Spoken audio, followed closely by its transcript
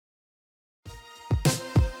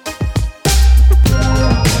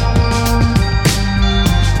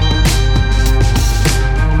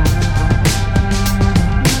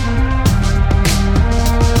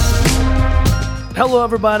Hello,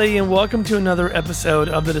 everybody, and welcome to another episode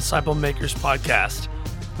of the Disciple Makers Podcast.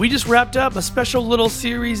 We just wrapped up a special little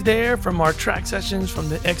series there from our track sessions from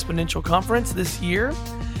the Exponential Conference this year.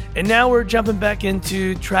 And now we're jumping back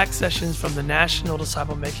into track sessions from the National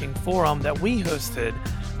Disciple Making Forum that we hosted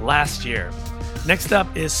last year. Next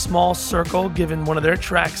up is Small Circle, given one of their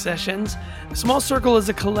track sessions. Small Circle is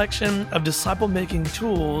a collection of disciple-making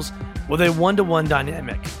tools with a one-to-one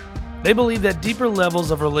dynamic. They believe that deeper levels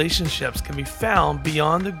of relationships can be found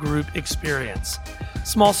beyond the group experience.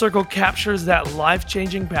 Small Circle captures that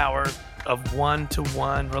life-changing power of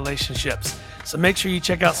one-to-one relationships. So make sure you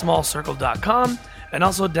check out smallcircle.com and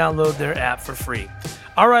also download their app for free.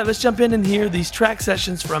 All right, let's jump in and hear these track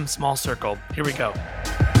sessions from Small Circle. Here we go.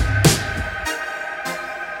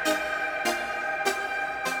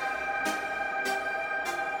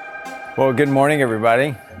 Well, good morning,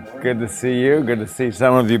 everybody. Good to see you. Good to see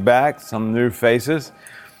some of you back, some new faces.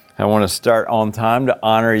 I want to start on time to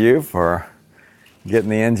honor you for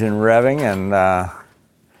getting the engine revving. And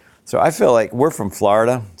so I feel like we're from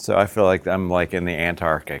Florida, so I feel like I'm like in the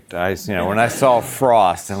Antarctic. When I saw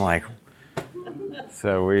frost, I'm like,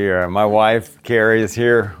 so my wife, Carrie, is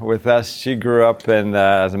here with us. She grew up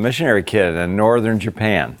as a missionary kid in northern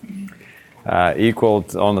Japan, equal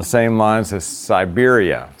on the same lines as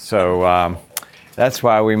Siberia. So that's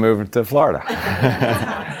why we moved to Florida.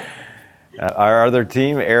 Our other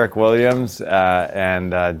team, Eric Williams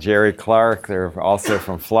and Jerry Clark, they're also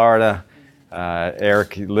from Florida.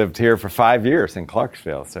 Eric lived here for 5 years in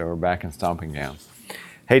Clarksville, so we're back in stomping grounds.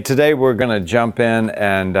 Hey, today we're going to jump in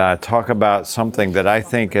and talk about something that I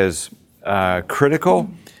think is critical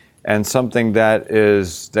and something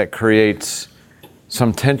that creates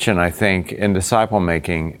some tension, I think, in disciple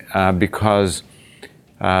making because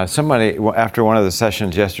somebody, after one of the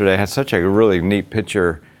sessions yesterday, had such a really neat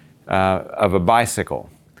picture of a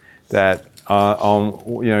bicycle that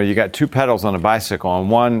you got two pedals on a bicycle,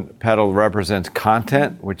 and one pedal represents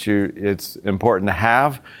content, which it's important to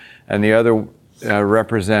have, and the other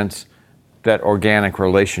represents that organic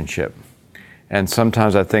relationship. And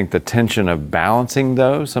sometimes I think the tension of balancing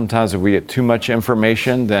those, sometimes if we get too much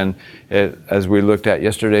information, then as we looked at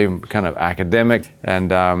yesterday, kind of academic.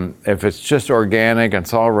 And if it's just organic and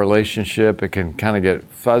it's all relationship, it can kind of get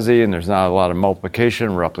fuzzy and there's not a lot of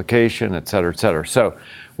multiplication, replication, et cetera, et cetera. So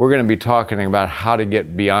we're going to be talking about how to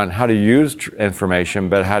get beyond, how to use information,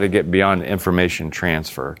 but how to get beyond information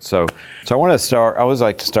transfer. So I want to start, I always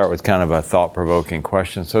like to start with kind of a thought-provoking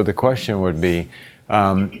question. So the question would be,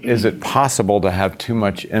 is it possible to have too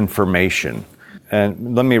much information?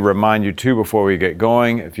 And let me remind you too, before we get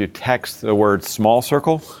going, if you text the word Small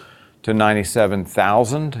Circle to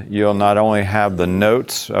 97,000, you'll not only have the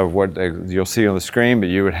notes of what you'll see on the screen, but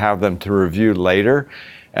you would have them to review later.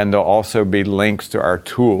 And there'll also be links to our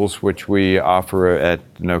tools, which we offer at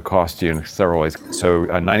no cost to you in several ways. So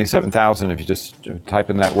 97,000, if you just type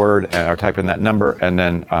in that word or type in that number and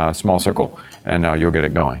then Small Circle, and you'll get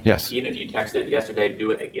it going. Yes? Even if you texted yesterday,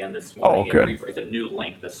 do it again this morning. Oh, good. It's a new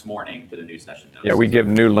link this morning to the new session notes. Yeah, we give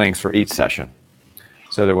new links for each session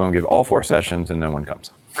so that we'll give all 4 sessions and then one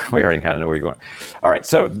comes. We already kind of know where you're going. All right,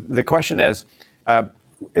 so the question is,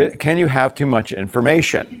 can you have too much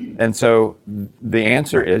information? And so the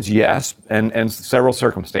answer is yes, and several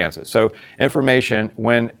circumstances. So information,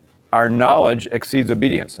 when our knowledge exceeds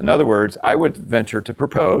obedience. In other words, I would venture to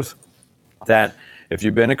propose that if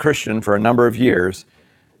you've been a Christian for a number of years,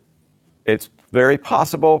 it's very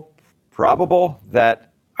possible, probable,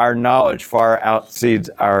 that our knowledge far exceeds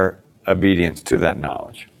our obedience to that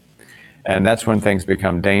knowledge. And that's when things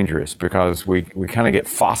become dangerous because we kind of get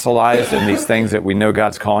fossilized in these things that we know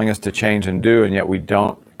God's calling us to change and do, and yet we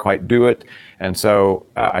don't quite do it. And so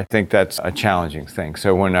I think that's a challenging thing.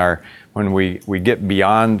 So when we get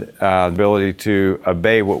beyond the ability to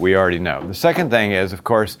obey what we already know. The second thing is, of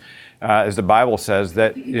course, as the Bible says,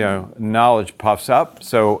 that knowledge puffs up.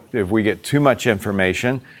 So if we get too much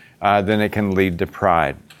information, then it can lead to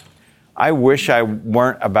pride. I wish I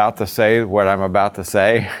weren't about to say what I'm about to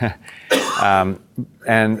say. And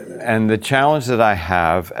the challenge that I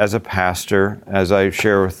have as a pastor, as I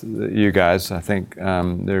share with you guys, I think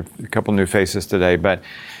there are a couple new faces today, but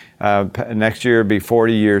next year will be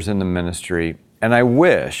 40 years in the ministry. And I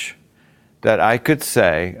wish that I could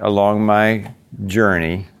say along my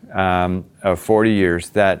journey of 40 years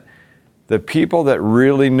that the people that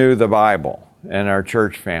really knew the Bible in our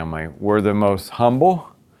church family were the most humble,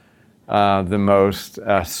 the most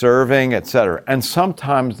serving, etc. And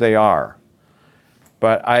sometimes they are.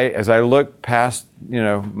 But as I look past,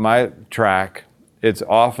 my track, it's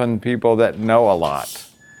often people that know a lot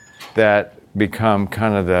that become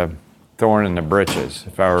kind of thorn in the britches,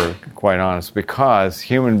 if I were quite honest, because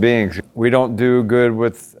human beings, we don't do good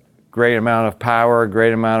with great amount of power,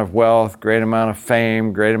 great amount of wealth, great amount of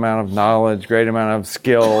fame, great amount of knowledge, great amount of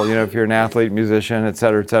skill, if you're an athlete, musician, et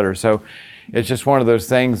cetera, et cetera. So it's just one of those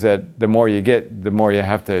things that the more you get, the more you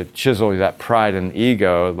have to chisel that pride and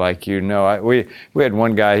ego. Like, we had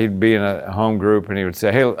one guy, he'd be in a home group and he would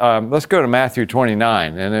say, hey, let's go to Matthew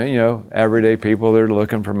 29. And everyday people, they're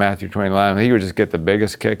looking for Matthew 29. And he would just get the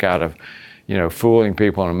biggest kick out of, fooling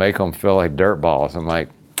people and make them feel like dirt balls. I'm like,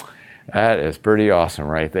 that is pretty awesome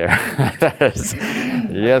right there.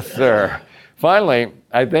 Yes, sir. Finally,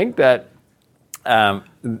 I think that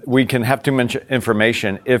we can have too much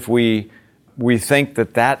information if we think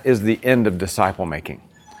that is the end of disciple making.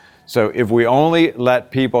 So if we only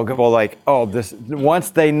let people go like, once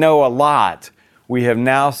they know a lot, we have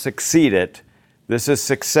now succeeded. This is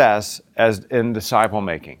success as in disciple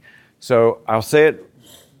making. So I'll say it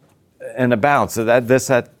in a balance. So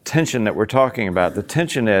that tension that we're talking about. The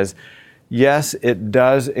tension is, yes, it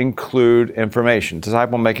does include information.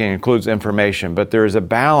 Disciple making includes information, but there is a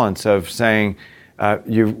balance of saying,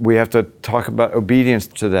 we have to talk about obedience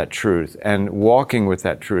to that truth and walking with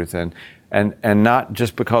that truth, and not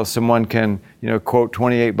just because someone can quote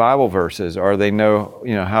 28 Bible verses, or they know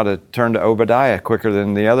how to turn to Obadiah quicker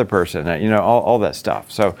than the other person, all that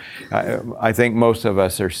stuff. So I think most of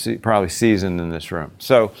us are probably seasoned in this room.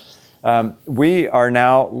 So we are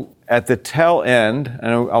now at the tail end,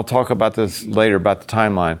 and I'll talk about this later about the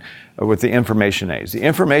timeline with the information age. The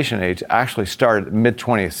information age actually started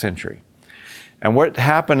mid-20th century. And what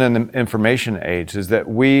happened in the information age is that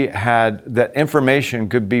that information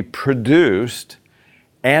could be produced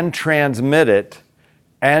and transmitted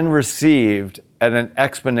and received at an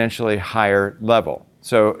exponentially higher level.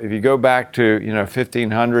 So if you go back to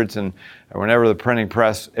 1500s and whenever the printing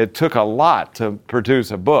press, it took a lot to produce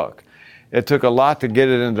a book. It took a lot to get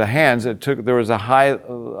it into the hands. There was a high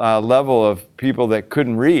level of people that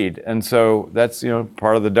couldn't read, and so that's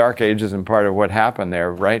part of the Dark Ages and part of what happened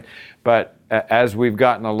there, right? But as we've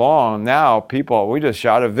gotten along now, we just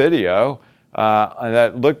shot a video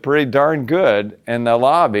that looked pretty darn good in the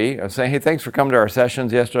lobby of saying, hey, thanks for coming to our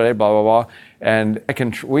sessions yesterday, blah, blah, blah. And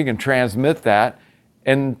we can transmit that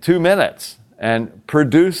in 2 minutes and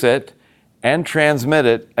produce it and transmit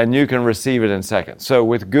it, and you can receive it in seconds. So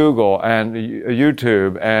with Google and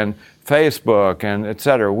YouTube and Facebook and et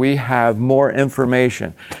cetera, we have more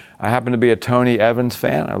information. I happen to be a Tony Evans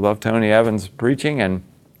fan. I love Tony Evans preaching, and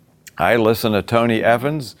I listen to Tony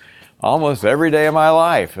Evans almost every day of my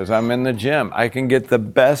life as I'm in the gym. I can get the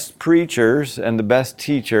best preachers and the best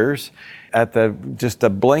teachers at just a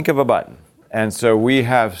blink of a button. And so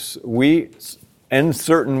in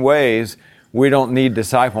certain ways, we don't need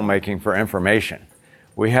disciple making for information.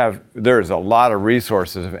 There's a lot of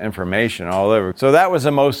resources of information all over. So that was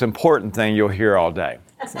the most important thing you'll hear all day.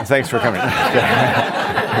 Thanks for coming.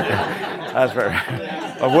 That's very.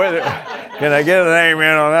 Can I get an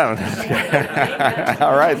amen on that one?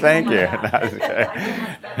 All right, thank you.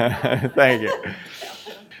 Thank you.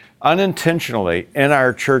 Unintentionally, in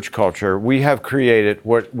our church culture, we have created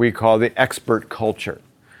what we call the expert culture.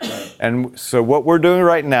 And so what we're doing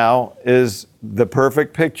right now is the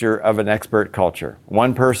perfect picture of an expert culture.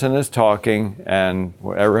 One person is talking, and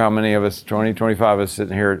whatever how many of us, 20, 25 of us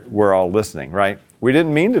sitting here, we're all listening, right? We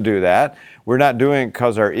didn't mean to do that. We're not doing it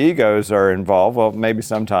because our egos are involved. Well, maybe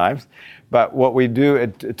sometimes. But what we do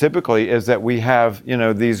typically is that we have,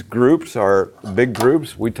 these groups or big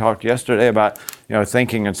groups. We talked yesterday about,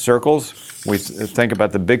 thinking in circles. We think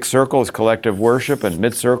about the big circle as collective worship, and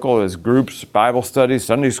mid-circle as groups, Bible studies,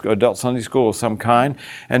 adult Sunday school of some kind.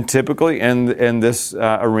 And typically in this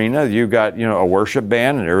arena, you've got, a worship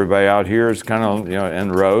band, and everybody out here is kind of,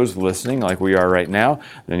 in rows listening like we are right now.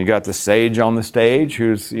 Then you got the sage on the stage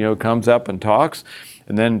who's, comes up and talks.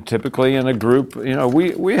 And then typically in a group,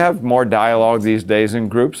 we have more dialogue these days in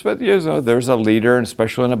groups, but there's a leader, and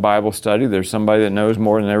especially in a Bible study, there's somebody that knows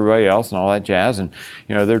more than everybody else and all that jazz, and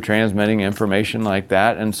they're transmitting information like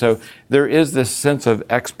that. And so there is this sense of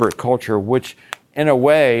expert culture, which in a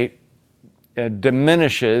way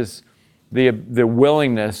diminishes the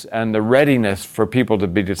willingness and the readiness for people to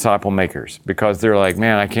be disciple makers, because they're like,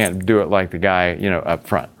 man, I can't do it like the guy, up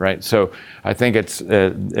front, right? So I think it's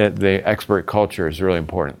the expert culture is really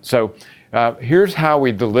important. So here's how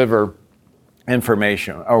we deliver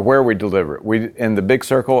information, or where we deliver it. We in the big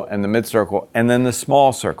circle and the mid circle, and then the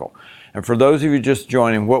small circle. And for those of you just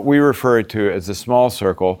joining, what we refer to as the small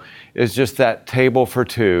circle is just that table for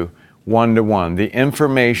two, 1-to-1. The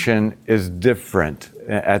information is different.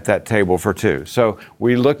 at that table for two. So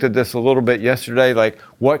we looked at this a little bit yesterday, like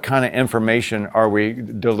what kind of information are we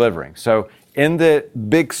delivering? So in the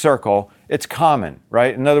big circle, it's common,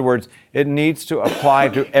 right? In other words, it needs to apply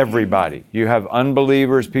to everybody. You have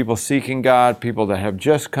unbelievers, people seeking God, people that have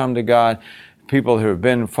just come to God, people who have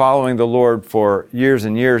been following the Lord for years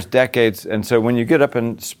and years, decades. And so when you get up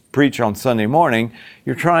and preach on Sunday morning,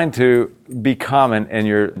 you're trying to be common in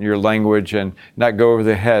your language and not go over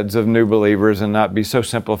the heads of new believers and not be so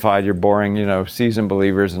simplified you're boring, seasoned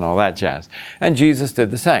believers and all that jazz. And Jesus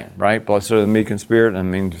did the same, right? Blessed are the meek in spirit,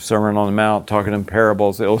 Sermon on the Mount, talking in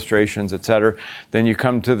parables, illustrations, etc. Then you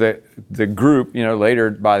come to the group, later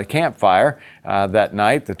by the campfire that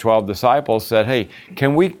night, the 12 disciples said, hey,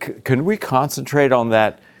 can we concentrate on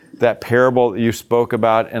that parable that you spoke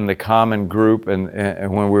about in the common group and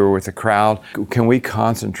when we were with the crowd? Can we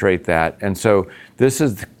concentrate that? And so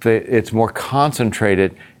it's more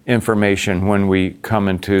concentrated information when we come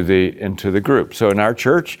into the group. So in our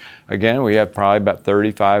church, again, we have probably about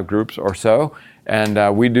 35 groups or so,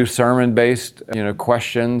 and we do sermon-based,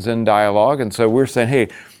 questions and dialogue. And so we're saying, hey,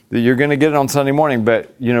 you're going to get it on Sunday morning,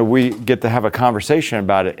 but we get to have a conversation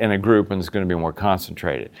about it in a group, and it's going to be more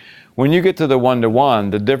concentrated. When you get to the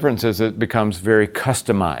one-to-one, the difference is it becomes very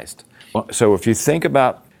customized. So if you think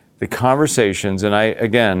about the conversations, and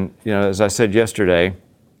as I said yesterday,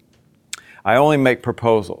 I only make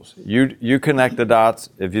proposals. You connect the dots.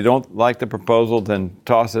 If you don't like the proposal, then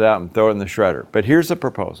toss it out and throw it in the shredder. But here's the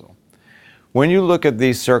proposal. When you look at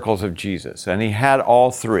these circles of Jesus, and he had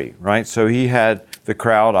all three, right? So he had the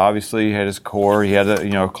crowd, obviously, he had his core, he had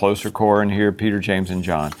a closer core in here, Peter, James, and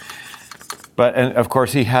John. And of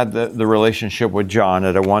course, he had the relationship with John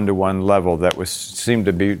at a one-to-one level that seemed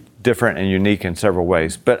to be different and unique in several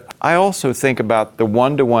ways. But I also think about the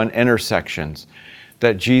one-to-one intersections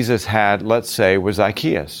that Jesus had, let's say, with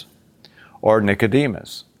Zacchaeus, or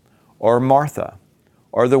Nicodemus, or Martha,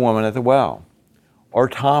 or the woman at the well, or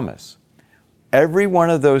Thomas. Every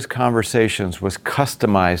one of those conversations was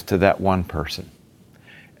customized to that one person.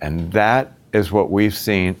 And that is what we've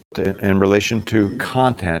seen in relation to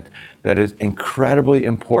content that is incredibly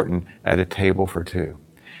important at a table for two.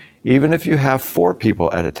 Even if you have 4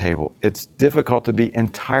 people at a table, it's difficult to be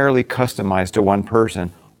entirely customized to one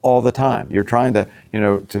person all the time. You're trying to,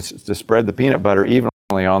 to spread the peanut butter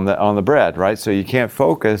evenly on the bread, right? So you can't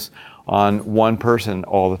focus on one person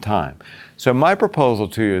all the time. So my proposal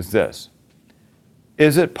to you is this.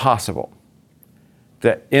 Is it possible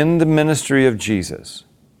that in the ministry of Jesus,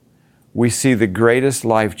 we see the greatest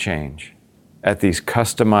life change at these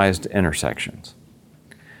customized intersections?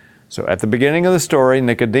 So at the beginning of the story,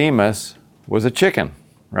 Nicodemus was a chicken,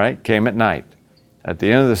 right? Came at night. At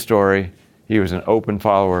the end of the story, he was an open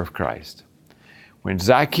follower of Christ. When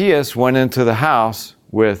Zacchaeus went into the house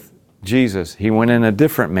with Jesus, he went in a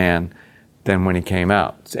different man than when he came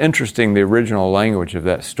out. It's interesting, the original language of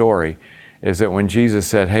that story is that when Jesus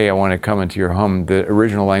said, hey, I want to come into your home, the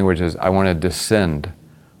original language is, I want to descend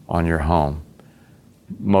on your home.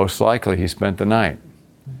 Most likely he spent the night.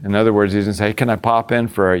 In other words, he didn't say, hey, can I pop in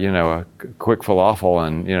for a quick falafel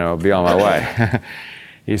and be on my way?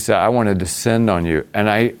 He said, I want to descend on you.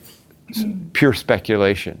 And pure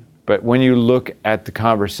speculation. But when you look at the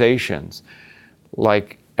conversations,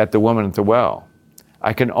 like at the woman at the well,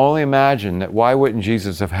 I can only imagine that why wouldn't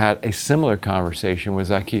Jesus have had a similar conversation with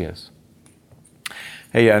Zacchaeus?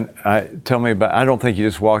 Hey, tell me about, I don't think you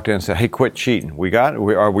just walked in and said, hey, quit cheating.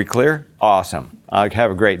 Are we clear? Awesome.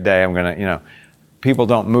 Have a great day. I'm going to, people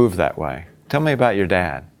don't move that way. Tell me about your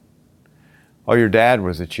dad. Oh, your dad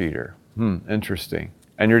was a cheater. Interesting.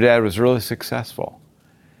 And your dad was really successful.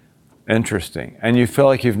 Interesting. And you feel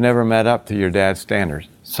like you've never met up to your dad's standards.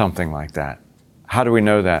 Something like that. How do we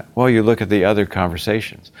know that? Well, you look at the other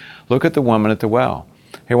conversations. Look at the woman at the well.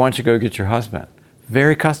 Hey, why don't you go get your husband?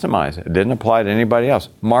 Very customized. It didn't apply to anybody else.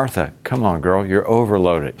 Martha, come on, girl, you're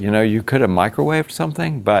overloaded. You could have microwaved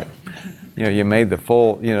something, but you made the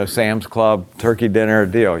full, Sam's Club turkey dinner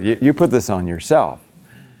deal. You put this on yourself.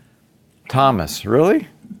 Thomas, really?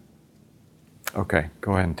 Okay,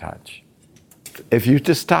 go ahead and touch. If you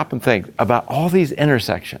just stop and think about all these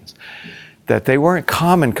intersections, that they weren't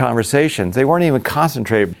common conversations, they weren't even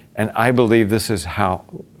concentrated. And I believe this is how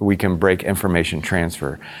we can break information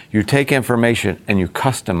transfer. You take information and you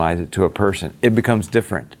customize it to a person. It becomes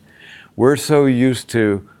different. We're so used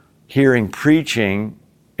to hearing preaching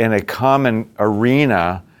in a common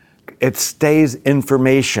arena, it stays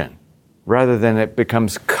information rather than it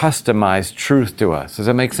becomes customized truth to us. Does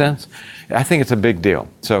that make sense? I think it's a big deal.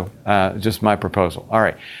 So just my proposal. All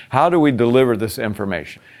right, how do we deliver this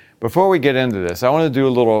information? Before we get into this, I want to do a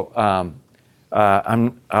little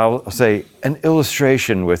I'll say an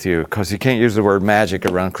illustration with you, because you can't use the word magic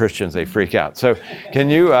around Christians. They freak out. So can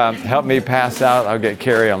you help me pass out? I'll get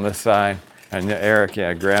Carrie on this side. And Eric,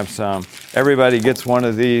 grab some. Everybody gets one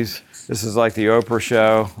of these. This is like the Oprah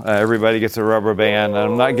show. Everybody gets a rubber band.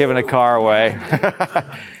 I'm not giving a car away.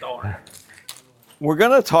 We're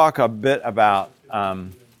going to talk a bit about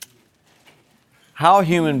how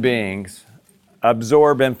human beings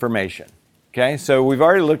absorb information. Okay, so we've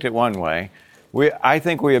already looked at one way. I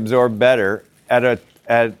think we absorb better at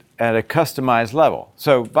a customized level.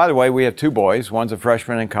 So, by the way, we have 2 boys. One's a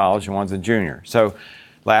freshman in college and one's a junior. So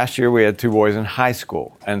last year we had 2 boys in high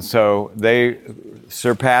school. And so they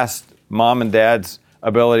surpassed mom and dad's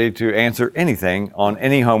ability to answer anything on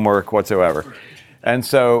any homework whatsoever. And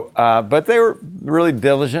so, but they were really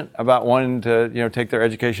diligent about wanting to, take their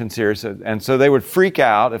education serious. And so they would freak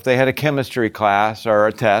out if they had a chemistry class or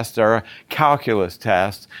a test or a calculus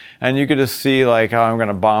test. And you could just see like, oh, I'm going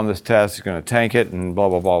to bomb this test, I'm going to tank it, and blah,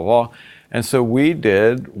 blah, blah, blah. And so we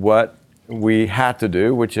did what we had to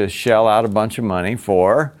do, which is shell out a bunch of money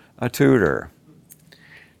for a tutor.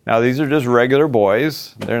 Now, these are just regular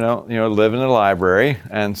boys. They don't, live in the library.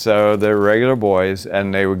 And so they're regular boys,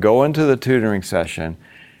 and they would go into the tutoring session,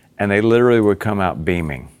 and they literally would come out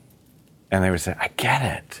beaming. And they would say, I get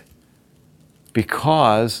it.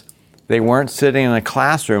 Because they weren't sitting in a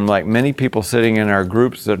classroom like many people sitting in our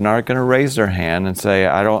groups that are not going to raise their hand and say,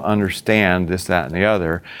 I don't understand this, that, and the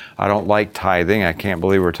other. I don't like tithing. I can't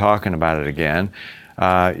believe we're talking about it again.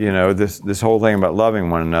 This whole thing about loving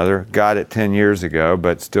one another, got it 10 years ago,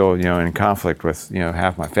 but still, in conflict with,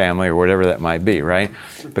 half my family or whatever that might be, right?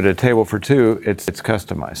 But at a table for 2, it's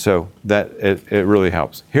customized. So that it really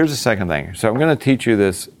helps. Here's the second thing. So I'm going to teach you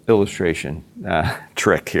this illustration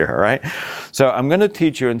trick here, all right? So I'm going to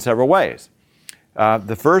teach you in several ways.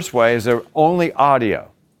 The first way is only audio.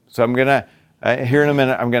 So I'm going to, here in a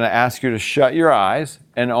minute, I'm going to ask you to shut your eyes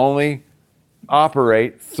and only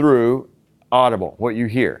operate through audible, what you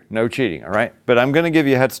hear. No cheating, all right? But I'm going to give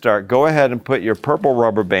you a head start. Go ahead and put your purple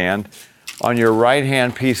rubber band on your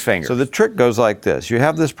right-hand peace finger. So the trick goes like this. You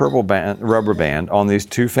have this purple rubber band on these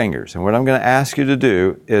 2 fingers. And what I'm going to ask you to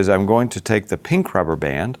do is I'm going to take the pink rubber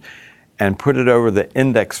band and put it over the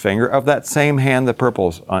index finger of that same hand, the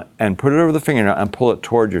purple's, and put it over the fingernail and pull it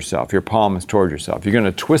toward yourself. Your palm is toward yourself. You're going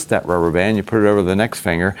to twist that rubber band, you put it over the next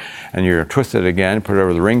finger, and you're going to twist it again, put it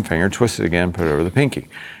over the ring finger, twist it again, put it over the pinky.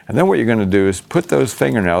 And then what you're going to do is put those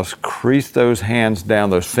fingernails, crease those hands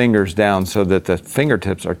down, those fingers down, so that the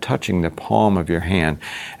fingertips are touching the palm of your hand,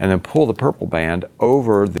 and then pull the purple band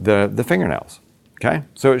over the fingernails. Okay?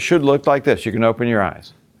 So it should look like this. You can open your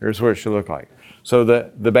eyes. Here's what it should look like. So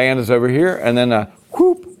the band is over here, and then a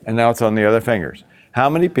whoop, and now it's on the other fingers. How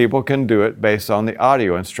many people can do it based on the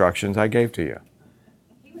audio instructions I gave to you?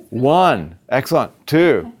 1. Excellent.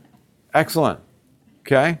 2. Excellent.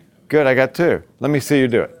 Okay. Good. I got 2. Let me see you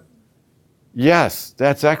do it. Yes,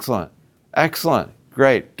 that's excellent. Excellent.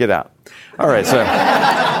 Great. Get out. All right. So, all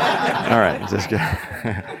right. Just get.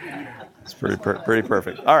 It's pretty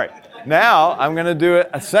perfect. All right. Now I'm going to do it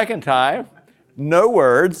a second time. No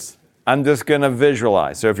words. I'm just going to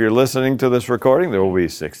visualize. So if you're listening to this recording, there will be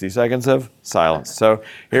 60 seconds of silence. So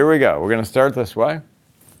here we go. We're going to start this way.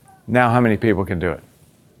 Now, how many people can do it?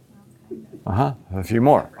 A few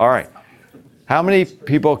more. All right. How many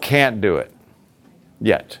people can't do it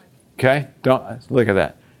yet? Okay? Don't look at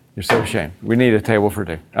that. You're so ashamed. We need a table for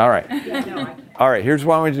 2. All right. All right. Here's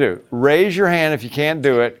what I want you to do. Raise your hand if you can't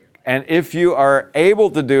do it. And if you are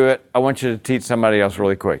able to do it, I want you to teach somebody else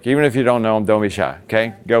really quick. Even if you don't know them, don't be shy,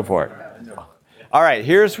 okay? Go for it. All right,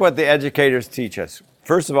 here's what the educators teach us.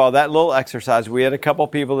 First of all, that little exercise, we had a couple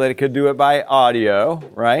people that could do it by audio,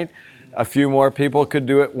 right? A few more people could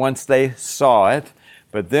do it once they saw it.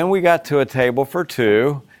 But then we got to a table for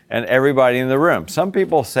 2 and everybody in the room. Some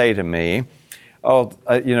people say to me,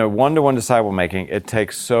 one-to-one disciple making, it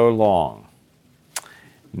takes so long.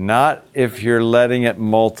 Not if you're letting it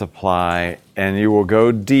multiply, and you will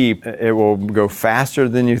go deep. It will go faster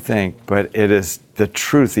than you think, but it is the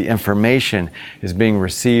truth. The information is being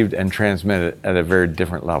received and transmitted at a very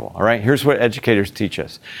different level. All right, here's what educators teach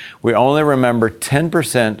us. We only remember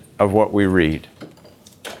 10% of what we read.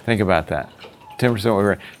 Think about that. 10% of what we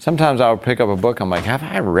read. Sometimes I'll pick up a book, I'm like, have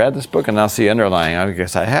I read this book? And I'll see underlying, I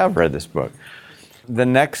guess I have read this book. The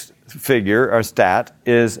next figure or stat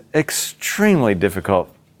is extremely difficult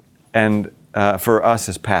and for us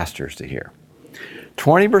as pastors to hear.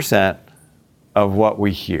 20% of what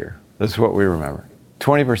we hear, this is what we remember.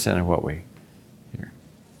 20% of what we hear.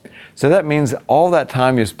 So that means all that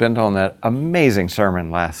time you spent on that amazing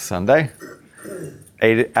sermon last Sunday,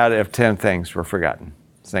 8 out of 10 things were forgotten.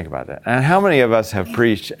 Think about that. And how many of us have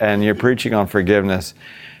preached, and you're preaching on forgiveness,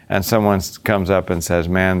 and someone comes up and says,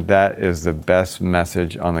 man, that is the best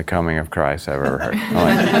message on the coming of Christ I've ever heard. I'm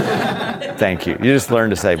like, thank you. You just learn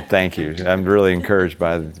to say thank you. I'm really encouraged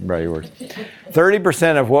by your words.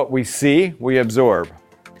 30% of what we see, we absorb.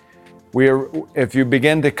 If you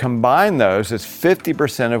begin to combine those, it's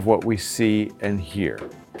 50% of what we see and hear.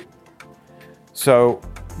 So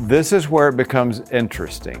this is where it becomes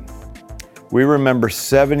interesting. We remember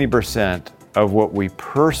 70% of what we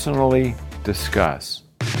personally discuss.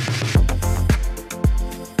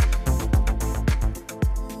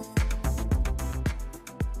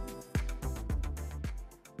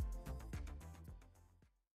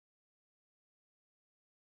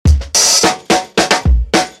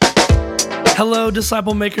 Hello,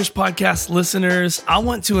 Disciple Makers Podcast listeners. I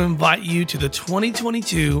want to invite you to the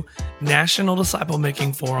 2022 National Disciple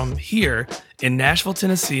Making Forum here in Nashville,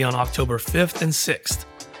 Tennessee on October 5th and 6th.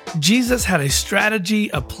 Jesus had a strategy,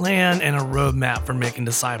 a plan, and a roadmap for making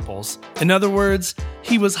disciples. In other words,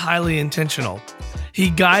 he was highly intentional.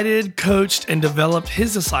 He guided, coached, and developed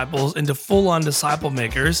his disciples into full-on disciple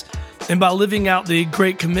makers, and by living out the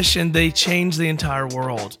Great Commission, they changed the entire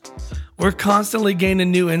world. We're constantly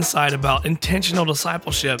gaining new insight about intentional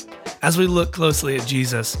discipleship as we look closely at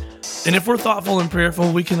Jesus. And if we're thoughtful and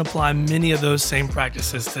prayerful, we can apply many of those same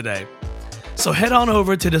practices today. So head on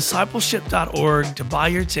over to discipleship.org to buy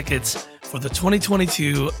your tickets for the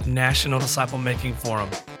 2022 National Disciple Making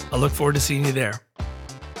Forum. I look forward to seeing you there.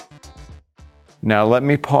 Now let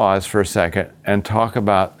me pause for a second and talk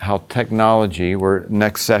about how technology,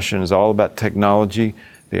 next session is all about technology,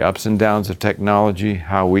 the ups and downs of technology,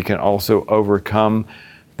 how we can also overcome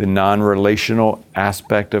the non-relational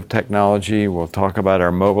aspect of technology. We'll talk about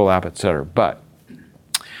our mobile app, etc. But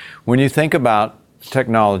when you think about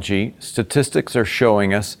technology, statistics are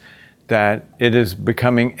showing us that it is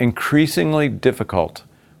becoming increasingly difficult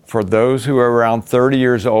for those who are around 30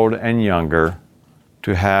 years old and younger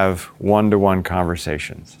to have one-to-one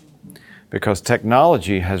conversations, because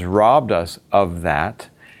technology has robbed us of that.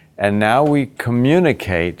 And now we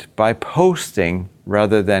communicate by posting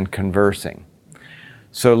rather than conversing.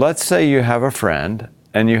 So let's say you have a friend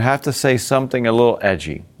and you have to say something a little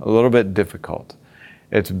edgy, a little bit difficult.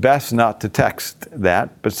 It's best not to text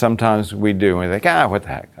that, but sometimes we do. And we think, what the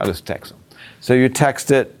heck, I'll just text them. So you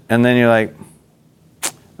text it and then you're like,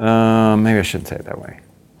 maybe I shouldn't say it that way.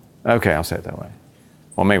 Okay, I'll say it that way.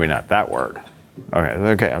 Well, maybe not that word.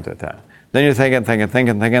 Okay, I'll do it that. Then you're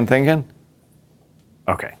thinking.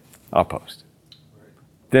 Okay, I'll post.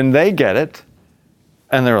 Then they get it,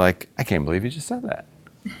 and they're like, I can't believe you just said that.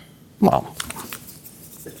 Well,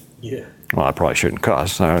 yeah. Well, I probably shouldn't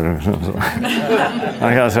cuss. I'm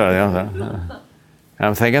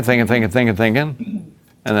thinking,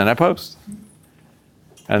 and then I post.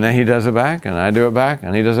 And then he does it back, and I do it back,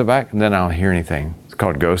 and he does it back, and then I don't hear anything. It's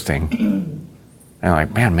called ghosting. And I'm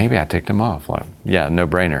like, man, maybe I ticked him off. Like, yeah, no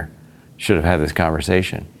brainer. Should have had this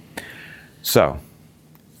conversation. So,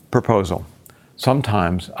 proposal.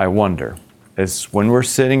 Sometimes I wonder, it's when we're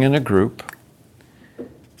sitting in a group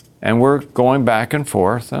and we're going back and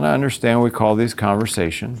forth, and I understand we call these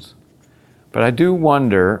conversations, but I do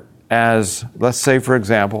wonder, as, let's say for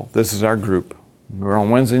example, this is our group. We're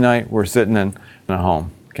on Wednesday night, we're sitting in a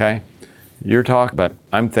home, okay? You're talking, but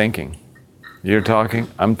I'm thinking. You're talking,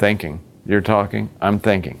 I'm thinking. You're talking, I'm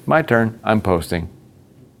thinking. My turn, I'm posting.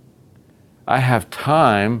 I have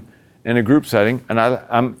time in a group setting, and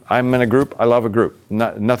I'm in a group, I love a group.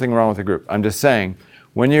 Nothing wrong with a group. I'm just saying,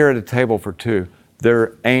 when you're at a table for two,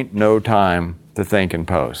 there ain't no time to think and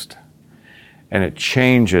post. And it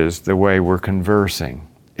changes the way we're conversing.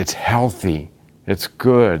 It's healthy. It's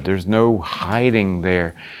good. There's no hiding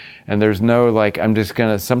there. And there's no I'm just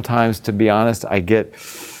gonna, sometimes to be honest, I get,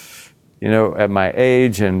 at my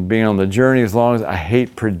age and being on the journey as long as I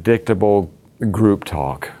hate predictable group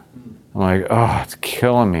talk. I'm like, oh, it's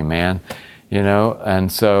killing me, man.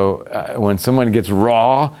 And so when someone gets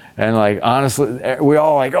raw and honestly, we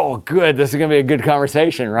all oh, good, this is gonna be a good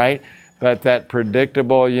conversation, right? But that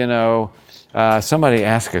predictable, somebody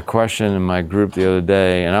asked a question in my group the other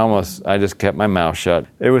day and I just kept my mouth shut.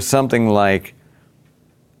 It was something like,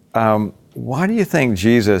 why do you think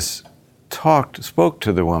Jesus spoke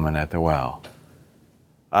to the woman at the well?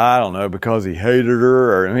 I don't know, because he hated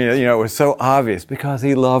her, or, it was so obvious, because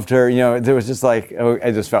he loved her, there was just I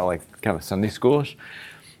just felt like kind of Sunday schoolish.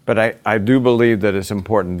 But I do believe that it's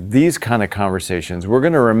important. These kind of conversations, we're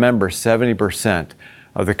going to remember 70%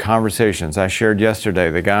 of the conversations. I shared yesterday,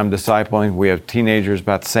 the guy I'm discipling, we have teenagers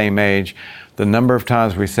about the same age. The number of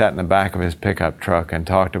times we sat in the back of his pickup truck and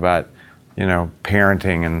talked about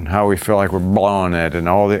parenting and how we feel like we're blowing it and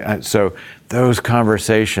all the. So those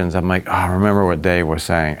conversations, I'm like, I remember what Dave was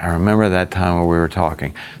saying. I remember that time when we were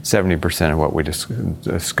talking. 70% of what we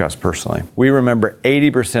discuss personally. We remember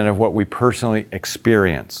 80% of what we personally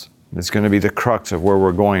experience. It's going to be the crux of where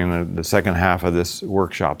we're going in the second half of this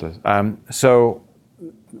workshop. So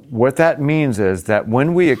what that means is that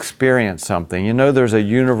when we experience something, there's a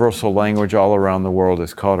universal language all around the world.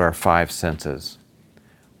 It's called our five senses.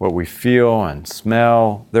 What we feel and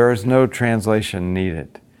smell, there is no translation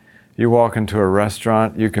needed. You walk into a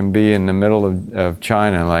restaurant, you can be in the middle of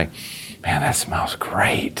China and like, man, that smells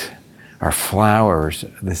great. Or flowers,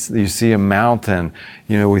 you see a mountain,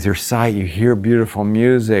 with your sight, you hear beautiful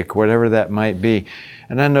music, whatever that might be.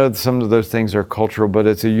 And I know that some of those things are cultural, but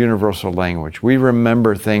it's a universal language. We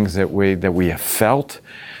remember things that we have felt,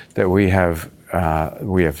 that we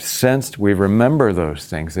have sensed. We remember those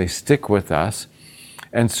things. They stick with us.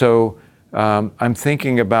 And so I'm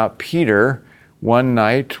thinking about Peter one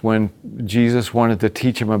night when Jesus wanted to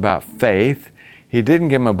teach him about faith. He didn't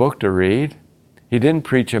give him a book to read. He didn't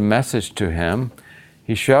preach a message to him.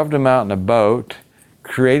 He shoved him out in a boat,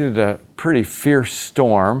 created a pretty fierce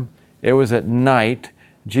storm. It was at night.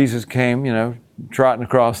 Jesus came, trotting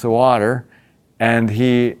across the water, and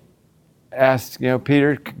he asked,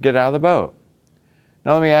 Peter, get out of the boat.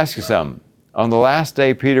 Now let me ask you something. On the last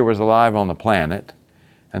day Peter was alive on the planet,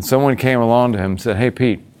 and someone came along to him and said, hey,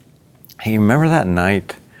 Pete, hey, remember that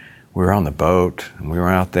night we were on the boat, and we were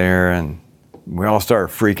out there, and we all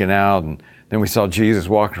started freaking out, and then we saw Jesus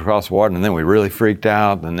walking across the water, and then we really freaked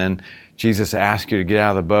out. And then Jesus asked you to get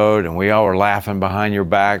out of the boat, and we all were laughing behind your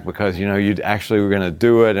back because, you actually were going to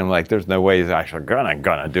do it. And like, there's no way he's actually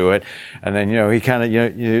gonna do it. And then, he kind of,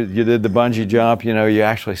 you did the bungee jump, you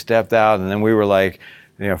actually stepped out, and then we were like,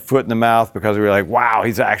 foot in the mouth because we were like, wow,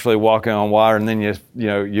 he's actually walking on water. And then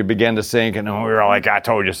you began to sink, and we were all like, I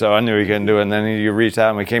told you so. I knew he couldn't do it. And then you reached out,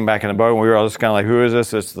 and we came back in the boat, and we were all just kind of like, who is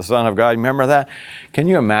this? It's the Son of God. You remember that? Can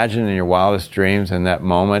you imagine in your wildest dreams in that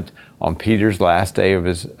moment on Peter's last day of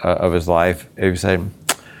his life, if you say,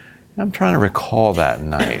 I'm trying to recall that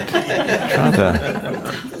night.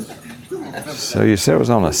 So you said it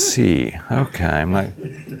was on the sea. Okay, I'm like.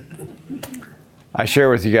 I share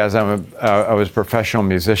with you guys, I was a professional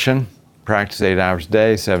musician, practiced 8 hours a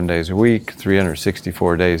day, 7 days a week,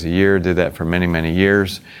 364 days a year, did that for many, many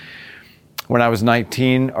years. When I was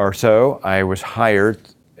 19 or so, I was hired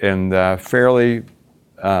in the fairly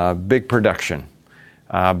big production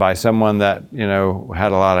by someone that,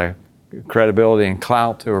 had a lot of credibility and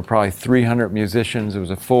clout. There were probably 300 musicians. It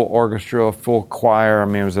was a full orchestra, a full choir.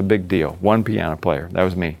 It was a big deal. One piano player, that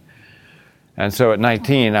was me. And so at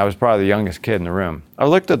 19, I was probably the youngest kid in the room. I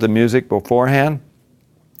looked at the music beforehand.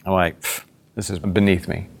 I'm like, this is beneath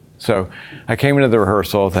me. So I came into the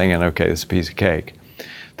rehearsal thinking, okay, this is a piece of cake.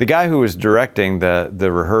 The guy who was directing the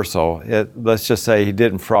rehearsal, let's just say he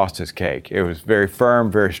didn't frost his cake. It was very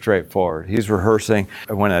firm, very straightforward. He's rehearsing.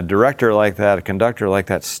 When a director like that, a conductor like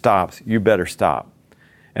that stops, you better stop.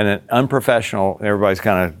 And an unprofessional, everybody's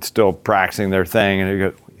kind of still practicing their thing,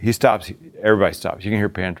 and he stops, everybody stops. You can hear a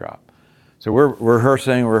pin drop. So we're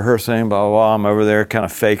rehearsing, blah, blah, blah. I'm over there kind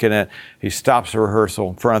of faking it. He stops the rehearsal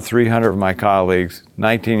in front of 300 of my colleagues,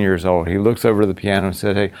 19 years old. He looks over to the piano and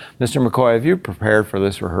said, hey, Mr. McCoy, have you prepared for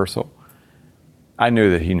this rehearsal? I knew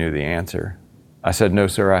that he knew the answer. I said, no,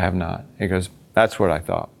 sir, I have not. He goes, that's what I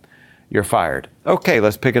thought. You're fired. Okay,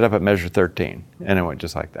 let's pick it up at measure 13. And it went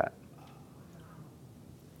just like that.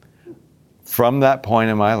 From that point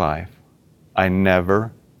in my life, I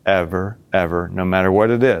never, ever, ever, no matter what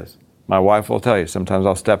it is, my wife will tell you, sometimes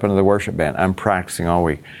I'll step into the worship band. I'm practicing all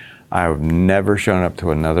week. I have never shown up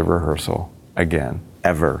to another rehearsal again,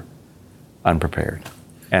 ever, unprepared.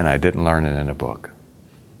 And I didn't learn it in a book.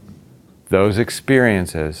 Those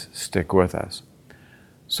experiences stick with us.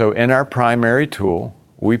 So in our primary tool,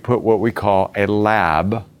 we put what we call a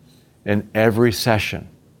lab in every session.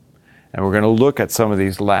 And we're going to look at some of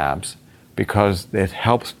these labs because it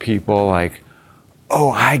helps people like, oh,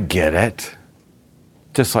 I get it.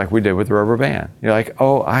 Just like we did with the rubber band. You're like,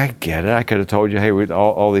 oh, I get it. I could have told you, hey,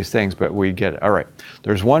 all these things, but we get it. All right,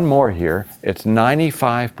 there's one more here. It's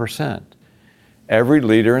 95%. Every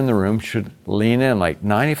leader in the room should lean in, like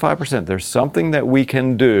 95%. There's something that we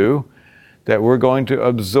can do that we're going to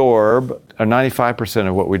absorb 95%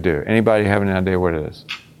 of what we do. Anybody have any idea what it is?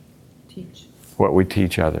 Teach. What we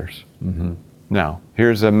teach others. Mm-hmm. Now,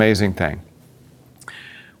 here's the amazing thing.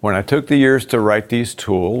 When I took the years to write these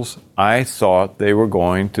tools, I thought they were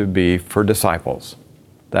going to be for disciples.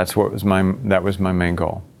 That was my main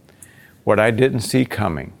goal. What I didn't see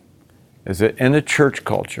coming is that in a church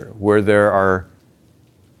culture where there are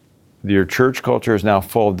your church culture is now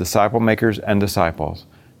full of disciple makers and disciples.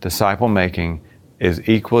 Disciple making is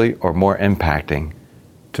equally or more impacting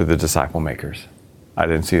to the disciple makers. I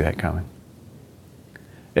didn't see that coming.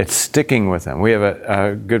 It's sticking with them. We have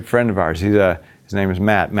a good friend of ours. His name is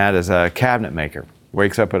Matt. Matt is a cabinet maker.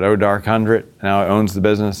 Wakes up at dark 100, now owns the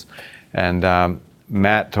business. And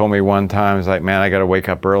Matt told me one time, he's like, man, I got to wake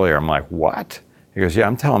up earlier. I'm like, what? He goes, yeah,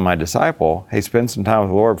 I'm telling my disciple, hey, spend some time with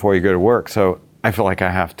the Lord before you go to work. So I feel like I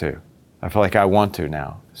have to. I feel like I want to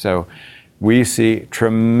now. So we see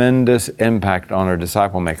tremendous impact on our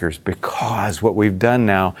disciple makers because what we've done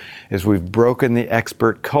now is we've broken the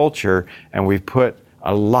expert culture and we've put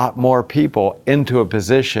a lot more people into a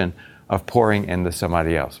position of pouring into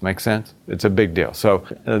somebody else. Make sense? It's a big deal. So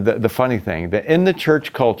the funny thing, that in the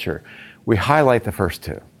church culture, we highlight the first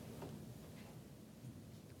two.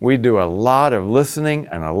 We do a lot of listening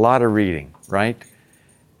and a lot of reading, right?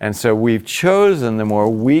 And so we've chosen the more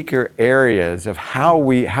weaker areas of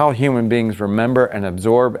how human beings remember and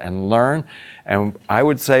absorb and learn. And I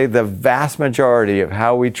would say the vast majority of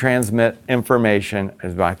how we transmit information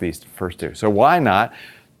is by these first two. So why not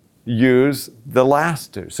use the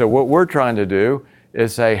last two? So what we're trying to do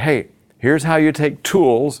is say, hey, here's how you take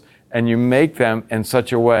tools and you make them in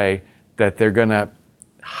such a way that they're going to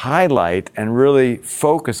highlight and really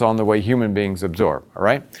focus on the way human beings absorb, all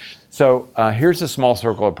right? So here's a small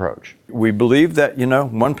circle approach. We believe that,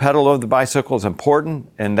 one pedal of the bicycle is important,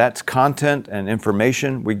 and that's content and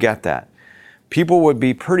information. We get that. People would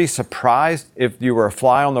be pretty surprised if you were a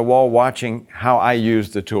fly on the wall watching how I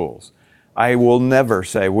use the tools. I will never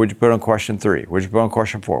say, would you put on question 3? Would you put on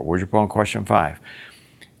question 4? Would you put on question 5?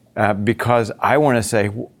 Because I want to say,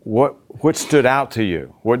 what stood out to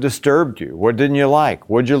you? What disturbed you? What didn't you like?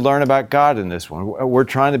 What did you learn about God in this one? We're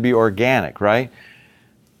trying to be organic, right?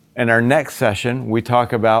 In our next session, we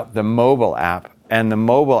talk about the mobile app, and the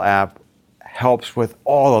mobile app helps with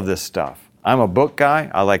all of this stuff. I'm a book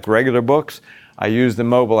guy. I like regular books. I used the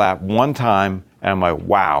mobile app one time, and I'm like,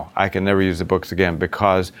 wow, I can never use the books again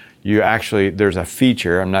because there's a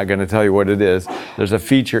feature, I'm not going to tell you what it is, there's a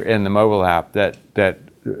feature in the mobile app that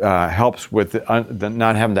helps with the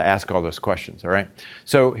not having to ask all those questions, all right?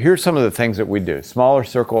 So here's some of the things that we do. Smaller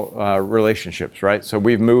circle relationships, right? So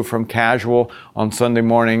we've moved from casual on Sunday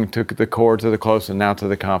morning to the core to the close and now to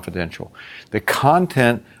the confidential. The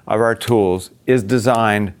content of our tools is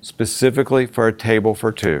designed specifically for a table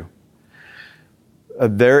for two.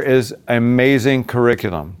 There is amazing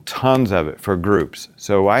curriculum, tons of it for groups.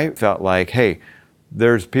 So I felt like, hey,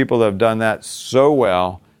 there's people that have done that so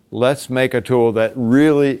well. Let's make a tool that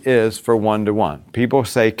really is for one-to-one. People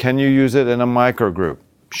say, can you use it in a micro group?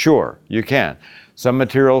 Sure, you can. Some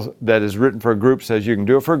materials that is written for a group says you can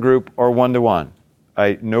do it for a group or one-to-one.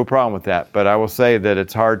 No problem with that, but I will say that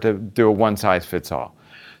it's hard to do a one-size-fits-all.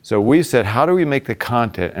 So we said, how do we make the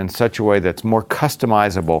content in such a way that's more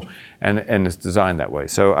customizable and it's designed that way?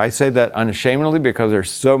 So I say that unashamedly because there's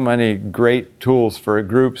so many great tools for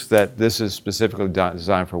groups that this is specifically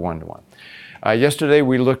designed for one-to-one. Yesterday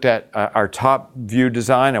we looked at our top view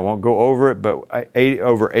design. I won't go over it, but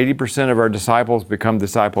over 80% of our disciples become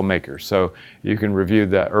disciple makers. So you can review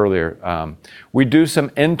that earlier. We do some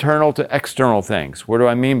internal to external things. What do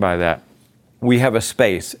I mean by that? We have a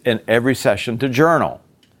space in every session to journal.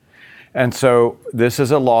 And so this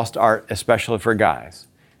is a lost art, especially for guys.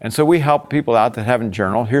 And so we help people out that haven't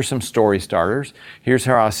journaled. Here's some story starters. Here's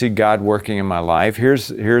how I see God working in my life.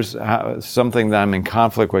 Here's something that I'm in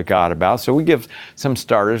conflict with God about. So we give some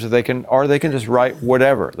starters. They can just write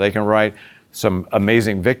whatever. They can write some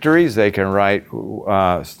amazing victories. They can write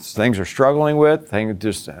things they're struggling with,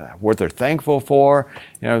 just what they're thankful for.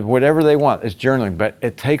 Whatever they want. It's journaling, but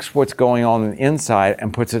it takes what's going on the inside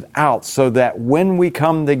and puts it out so that when we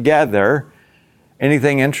come together,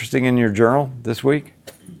 anything interesting in your journal this week?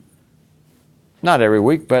 Not every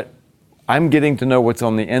week, but I'm getting to know what's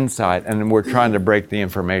on the inside, and we're trying to break the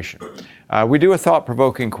information. We do a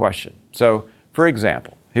thought-provoking question. So, for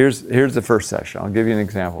example, here's the first session. I'll give you an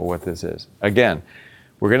example of what this is. Again,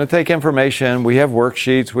 we're going to take information. We have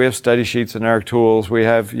worksheets. We have study sheets in our tools. We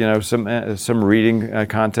have some reading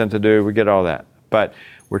content to do. We get all that. But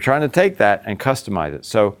we're trying to take that and customize it.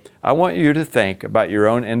 So I want you to think about your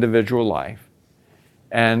own individual life.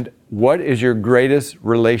 And what is your greatest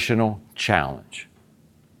relational challenge?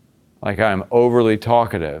 Like, I'm overly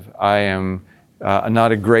talkative. I am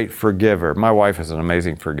not a great forgiver. My wife is an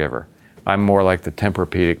amazing forgiver. I'm more like the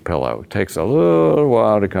Tempur-Pedic pillow. It takes a little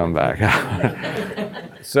while to come back.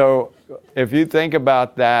 So if you think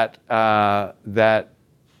about that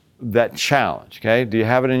challenge, okay? Do you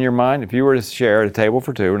have it in your mind? If you were to share at a table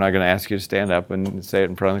for two, we're not going to ask you to stand up and say it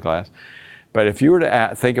in front of the class. But if you were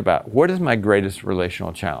to think about, what is my greatest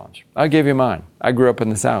relational challenge? I'll give you mine. I grew up in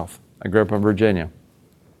the South. I grew up in Virginia.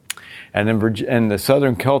 And in the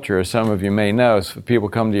Southern culture, as some of you may know, is people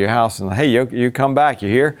come to your house and, hey, you come back, you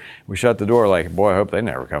hear? We shut the door like, boy, I hope they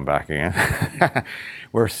never come back again.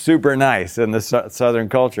 We're super nice in the Southern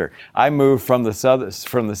culture. I moved from the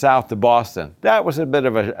South to Boston. That was a bit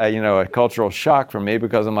of a cultural shock for me,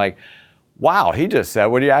 because I'm like, wow, he just said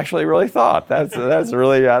what he actually really thought. That's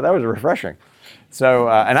really, that was refreshing. So,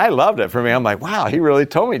 and I loved it. For me, I'm like, wow, he really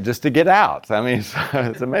told me just to get out. I mean,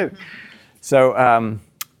 it's amazing. So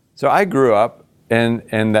I grew up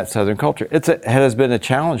in that Southern culture. It has been a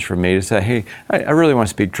challenge for me to say, hey, I really want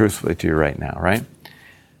to speak truthfully to you right now, right?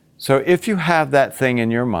 So if you have that thing in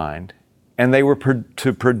your mind, and they were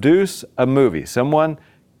to produce a movie, someone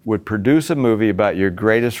would produce a movie about your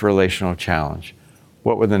greatest relational challenge,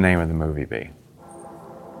 what would the name of the movie be?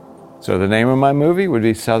 So the name of my movie would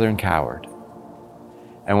be Southern Coward.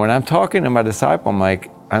 And when I'm talking to my disciple, I'm like,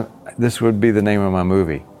 this would be the name of my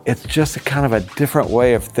movie. It's just a kind of a different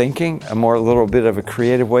way of thinking, a little bit of a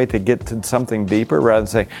creative way to get to something deeper, rather than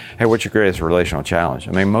saying, hey, what's your greatest relational challenge?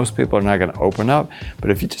 I mean, most people are not going to open up, but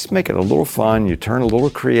if you just make it a little fun, you turn a little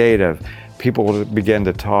creative, people will begin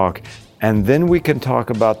to talk, and then we can talk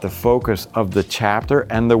about the focus of the chapter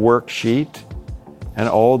and the worksheet and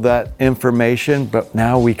all that information, but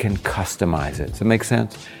now we can customize it. Does it make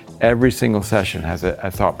sense? Every single session has a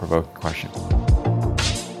thought-provoking question.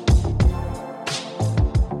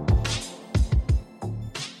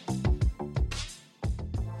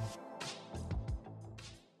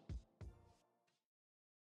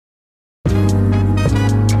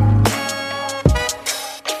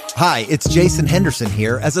 Hi, it's Jason Henderson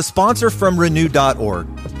here as a sponsor from Renew.org.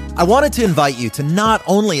 I wanted to invite you to not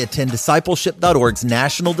only attend Discipleship.org's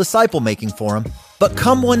National Disciple Making Forum, but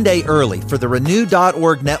come one day early for the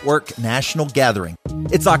Renew.org Network National Gathering.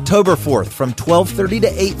 It's October 4th from 12:30 to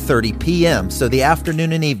 8:30 p.m., so the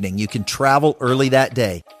afternoon and evening you can travel early that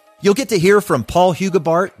day. You'll get to hear from Paul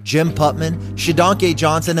Hugabart, Jim Putman, Shadonke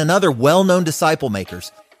Johnson, and other well-known disciple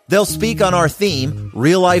makers. They'll speak on our theme,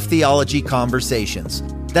 Real Life Theology Conversations.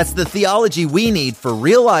 That's the theology we need for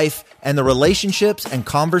real life and the relationships and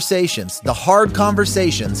conversations, the hard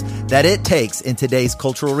conversations that it takes in today's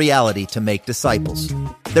cultural reality to make disciples.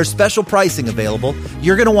 There's special pricing available.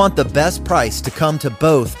 You're going to want the best price to come to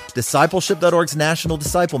both Discipleship.org's National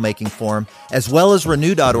Disciple Making Forum as well as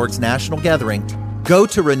Renew.org's National Gathering. Go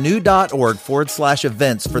to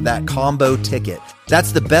renew.org/events for that combo ticket.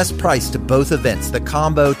 That's the best price to both events, the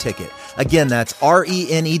combo ticket. Again, that's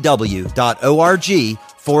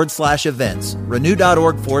renew.org/events,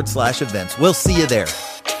 renew.org/events. We'll see you there.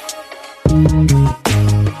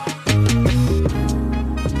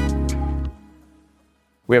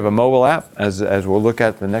 We have a mobile app, as we'll look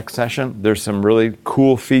at the next session. There's some really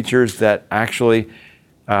cool features that actually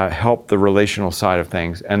help the relational side of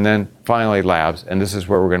things. And then finally, labs, and this is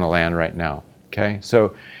where we're going to land right now. Okay,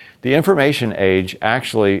 so the information age,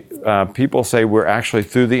 actually, people say we're actually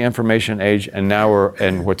through the information age, and now we're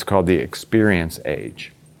in what's called the experience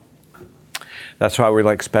age. That's why we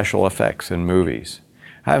like special effects in movies.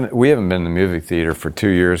 We haven't been in the movie theater for 2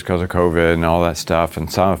 years because of COVID and all that stuff, and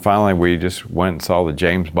so finally we just went and saw the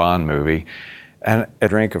James Bond movie. And a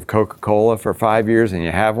drink of Coca-Cola for 5 years, and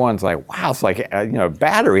you have one, it's like, wow, it's like,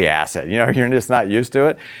 battery acid. You're just not used to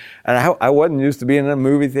it. And I wasn't used to being in a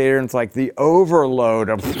movie theater, and it's like the overload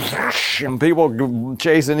of and people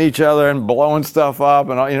chasing each other and blowing stuff up,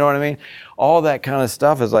 and you know what I mean? All that kind of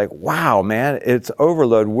stuff is like, wow, man, it's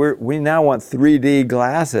overload. We now want 3D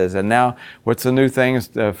glasses, and now what's the new thing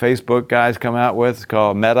the Facebook guys come out with? It's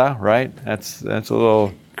called Meta, right? That's a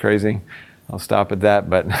little crazy. I'll stop at that,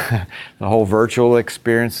 but the whole virtual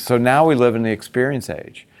experience. So now we live in the experience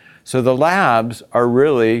age. So the labs are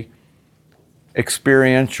really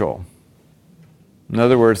experiential. In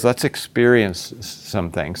other words, let's experience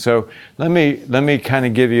something. So let me kind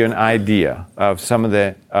of give you an idea of some of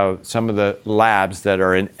the labs that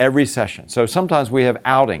are in every session. So sometimes we have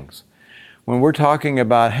outings. When we're talking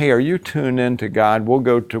about, hey, are you tuned in to God?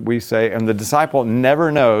 We say, and the disciple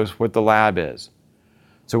never knows what the lab is.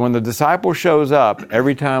 So when the disciple shows up,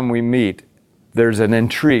 every time we meet, there's an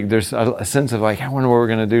intrigue. There's a sense of like, I wonder what we're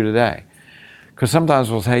going to do today. Because sometimes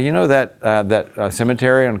we'll say, that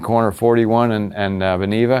cemetery on corner 41 and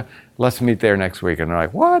Beneva, let's meet there next week. And they're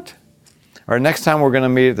like, what? Or next time we're going to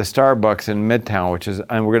meet at the Starbucks in Midtown,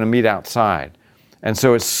 and we're going to meet outside. And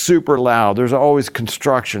so it's super loud. There's always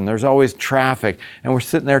construction. There's always traffic. And we're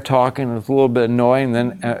sitting there talking, and it's a little bit annoying.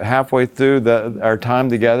 And then halfway through our time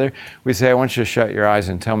together, we say, I want you to shut your eyes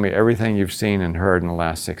and tell me everything you've seen and heard in the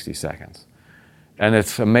last 60 seconds. And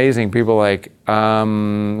it's amazing. People like,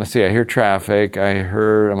 let's see, I hear traffic.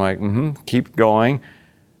 I'm like, keep going.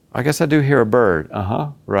 I guess I do hear a bird.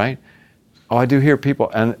 Right? Oh, I do hear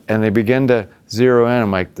people. And they begin to zero in.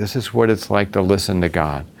 I'm like, this is what it's like to listen to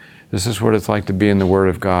God. This is what it's like to be in the Word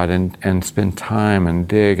of God and spend time and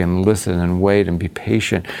dig and listen and wait and be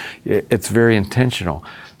patient. It's very intentional.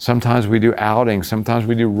 Sometimes we do outings. Sometimes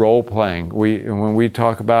we do role playing. When we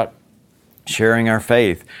talk about sharing our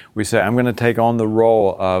faith, we say, I'm going to take on the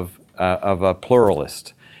role of a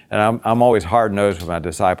pluralist. And I'm always hard-nosed with my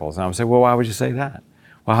disciples. And I'm saying, well, why would you say that?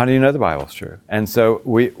 Well, how do you know the Bible's true? And so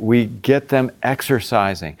we get them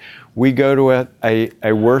exercising. We go to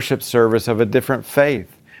a worship service of a different faith.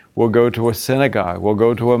 We'll go to a synagogue. We'll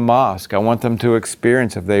go to a mosque. I want them to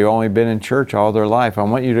experience, if they've only been in church all their life, I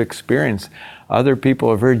want you to experience other people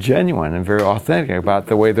are very genuine and very authentic about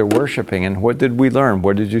the way they're worshiping. And what did we learn?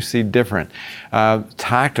 What did you see different?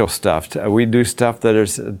 Tactile stuff. We do stuff that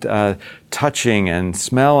is touching and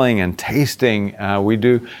smelling and tasting. We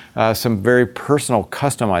do some very personal,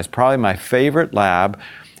 customized. Probably my favorite lab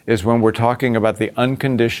is when we're talking about the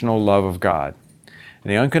unconditional love of God.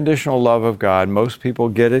 And the unconditional love of God, most people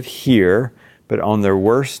get it here, but on their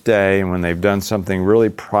worst day and when they've done something really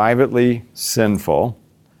privately sinful,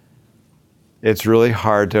 it's really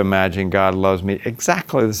hard to imagine God loves me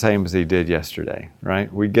exactly the same as He did yesterday,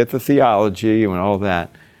 right? We get the theology and all that.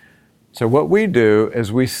 So what we do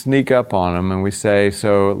is we sneak up on them and we say,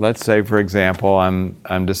 so let's say, for example, I'm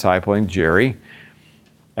discipling Jerry,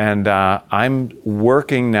 and I'm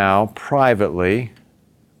working now privately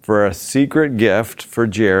for a secret gift for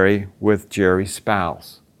Jerry with Jerry's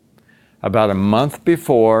spouse. About a month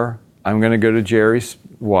before, I'm going to go to Jerry's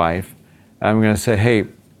wife. I'm going to say, hey,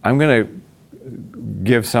 I'm going to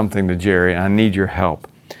give something to Jerry. I need your help.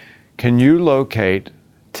 Can you locate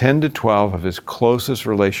 10 to 12 of his closest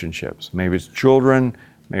relationships? Maybe it's children,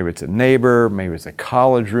 maybe it's a neighbor, maybe it's a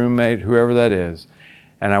college roommate, whoever that is.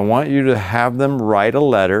 And I want you to have them write a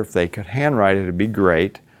letter. If they could handwrite it, it'd be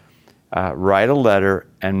great. Write a letter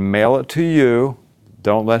and mail it to you.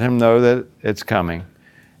 Don't let him know that it's coming.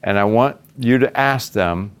 And I want you to ask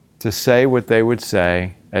them to say what they would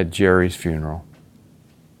say at Jerry's funeral.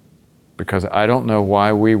 Because I don't know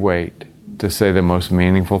why we wait to say the most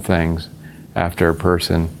meaningful things after a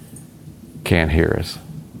person can't hear us.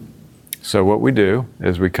 So what we do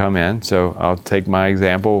is we come in. So I'll take my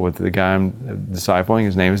example with the guy I'm discipling.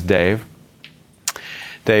 His name is Dave.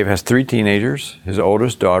 Dave has 3 teenagers. His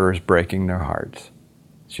oldest daughter is breaking their hearts.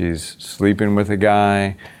 She's sleeping with a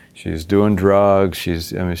guy. She's doing drugs.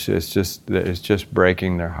 It's just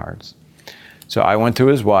breaking their hearts. So I went to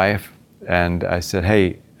his wife and I said,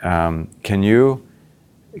 hey, can you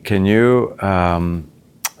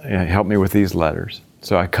help me with these letters?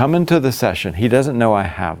 So I come into the session. He doesn't know I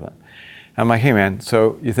have them. I'm like, hey man,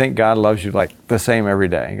 so you think God loves you like the same every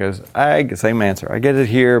day? He goes, same answer. I get it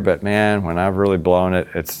here, but man, when I've really blown it,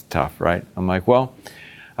 it's tough, right? I'm like, well,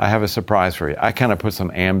 I have a surprise for you. I kind of put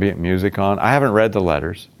some ambient music on. I haven't read the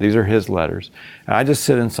letters. These are his letters. And I just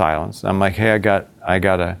sit in silence. I'm like, hey, I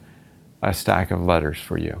got a stack of letters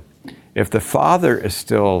for you. If the father is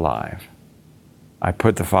still alive, I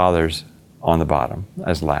put the fathers on the bottom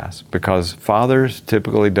as last, because fathers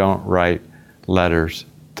typically don't write letters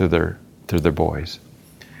to their boys.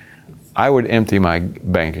 I would empty my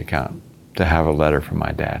bank account to have a letter from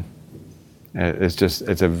my dad. It's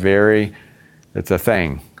a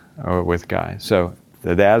thing with guys. So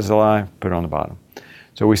the dad's alive, put it on the bottom.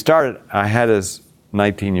 So we started, I had his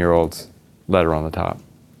 19-year-old's letter on the top.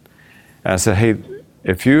 And I said, hey,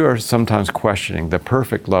 if you are sometimes questioning the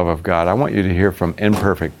perfect love of God, I want you to hear from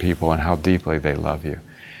imperfect people and how deeply they love you.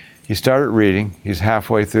 He started reading. He's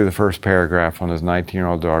halfway through the first paragraph on his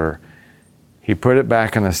 19-year-old daughter. He put it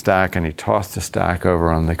back in the stack and he tossed the stack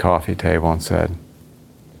over on the coffee table and said,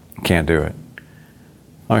 can't do it.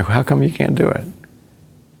 I'm like, how come you can't do it?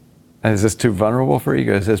 And is this too vulnerable for you? He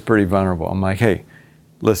goes, it's pretty vulnerable. I'm like, hey,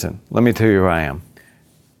 listen, let me tell you who I am.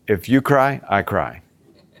 If you cry, I cry.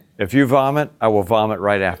 If you vomit, I will vomit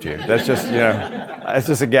right after you. That's just, that's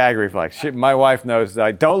just a gag reflex. My wife knows,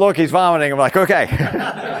 like, don't look, he's vomiting. I'm like, okay.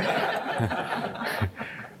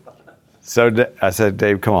 So I said,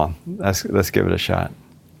 Dave, come on, let's give it a shot.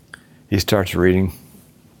 He starts reading.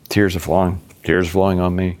 Tears are flowing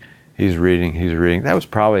on me. He's reading. That was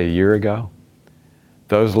probably a year ago.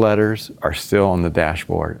 Those letters are still on the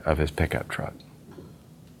dashboard of his pickup truck.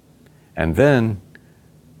 And then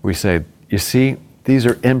we say, you see, these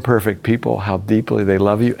are imperfect people, how deeply they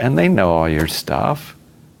love you, and they know all your stuff.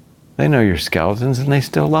 They know your skeletons, and they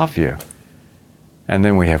still love you. And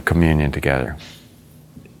then we have communion together.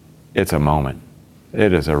 It's a moment.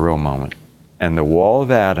 It is a real moment. and the wall of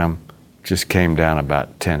Adam just came down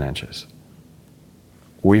about 10 inches.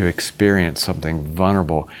 We've experienced something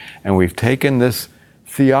vulnerable, and we've taken this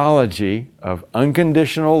theology of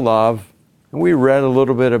unconditional love, and we read a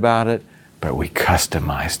little bit about it, but we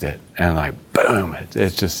customized it, and like boom,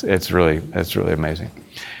 it's really amazing.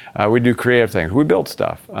 We do creative things. We build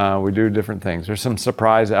stuff. We do different things. There's some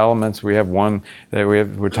surprise elements. We have one that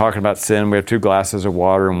we're talking about sin. We have 2 glasses of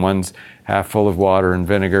water, and one's half full of water and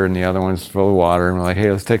vinegar, and the other one's full of water. And we're like,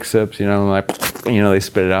 hey, let's take sips. And like, they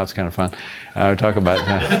spit it out. It's kind of fun. We talk about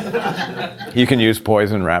that. You can use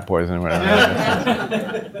poison, rat poison,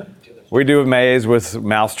 whatever. We do a maze with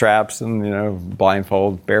mouse traps and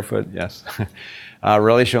blindfold, barefoot. Yes.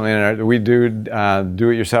 Relational, we do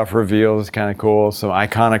do-it-yourself reveals, kind of cool. Some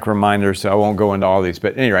iconic reminders, so I won't go into all these.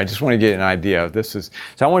 But anyway, I just want to get an idea of this. So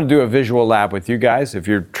I want to do a visual lab with you guys. If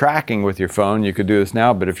you're tracking with your phone, you could do this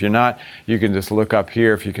now. But if you're not, you can just look up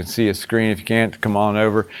here. If you can see a screen, if you can't, come on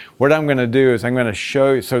over. What I'm going to do is I'm going to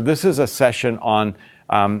show you. So this is a session on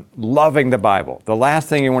loving the Bible. The last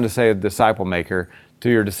thing you want to say to a disciple maker to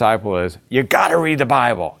your disciple is, you got to read the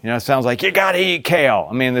Bible. It sounds like you got to eat kale.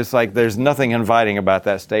 I mean, it's like there's nothing inviting about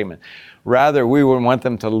that statement. Rather, we would want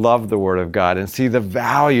them to love the Word of God and see the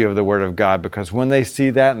value of the Word of God, because when they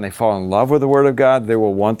see that and they fall in love with the Word of God, they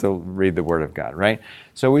will want to read the Word of God, right?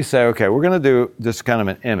 So we say, okay, we're going to do just kind of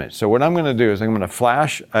an image. So what I'm going to do is I'm going to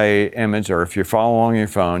flash a image, or if you're following along your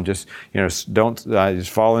phone, just just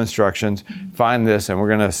follow instructions, find this, and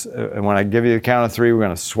we're going to, and when I give you the count of 3, we're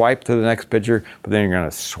going to swipe to the next picture, but then you're going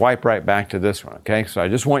to swipe right back to this one, okay? So I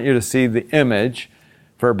just want you to see the image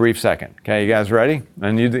for a brief second. Okay, you guys ready?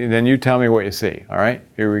 And then you tell me what you see. All right,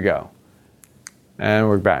 here we go. And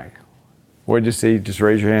we're back. What did you see? Just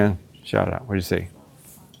raise your hand. Shout it out. What did you see?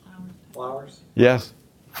 Flowers. Yes.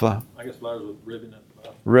 I guess flowers with ribbon at the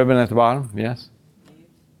bottom. Ribbon at the bottom. Yes.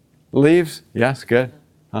 Leaves. Yes. Good.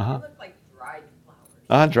 They look like dried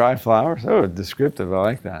flowers. Dried flowers. Oh, descriptive. I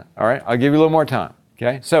like that. All right, I'll give you a little more time.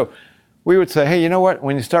 Okay. So we would say, hey, you know what?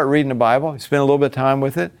 When you start reading the Bible, you spend a little bit of time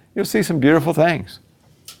with it, you'll see some beautiful things.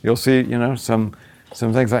 You'll see, some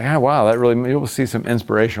things like, wow, you'll see some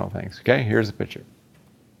inspirational things. Okay, here's a picture.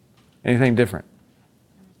 Anything different?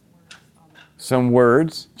 Some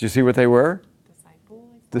words. Did you see what they were?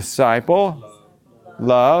 Disciple.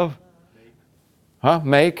 Love.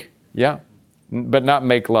 Make. Yeah. But not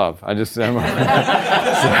make love. It's not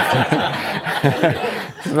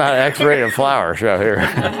an X-rated flower show here.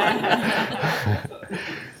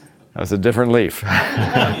 That's a different leaf.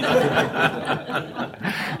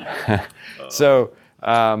 So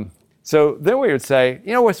then we would say,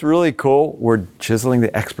 what's really cool? We're chiseling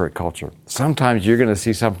the expert culture. Sometimes you're going to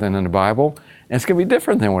see something in the Bible, and it's going to be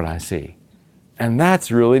different than what I see. And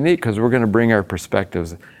that's really neat, because we're going to bring our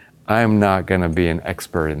perspectives. I'm not going to be an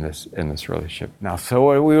expert in this relationship. Now, so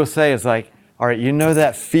what we will say is like, all right,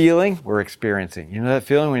 that feeling we're experiencing. That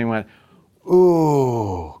feeling when you went,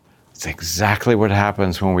 ooh, it's exactly what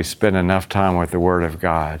happens when we spend enough time with the Word of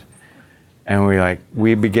God. And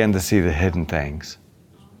we begin to see the hidden things.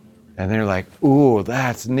 And they're like, ooh,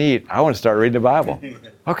 that's neat. I want to start reading the Bible.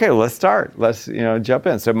 Okay, let's start. Let's, jump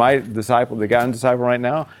in. So my disciple, the guy in disciple right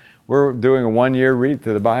now, we're doing a 1-year read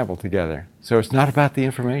through the Bible together. So it's not about the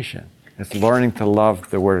information. It's learning to love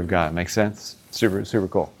the Word of God. Make sense? Super, super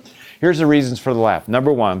cool. Here's the reasons for the laugh.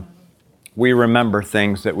 Number 1, we remember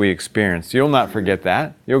things that we experienced. You'll not forget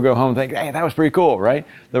that. You'll go home and think, hey, that was pretty cool, right?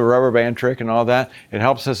 The rubber band trick and all that. It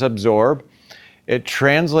helps us absorb. It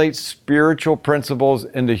translates spiritual principles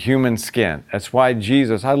into human skin. That's why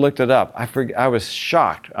Jesus, I looked it up. I was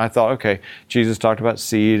shocked. I thought, okay, Jesus talked about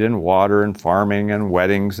seed and water and farming and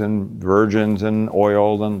weddings and virgins and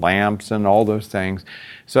oil and lamps and all those things.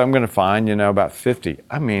 So I'm going to find, about 50.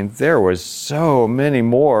 I mean, there was so many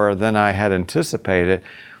more than I had anticipated.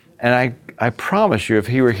 And I promise you, if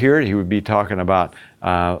he were here, he would be talking about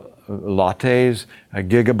lattes,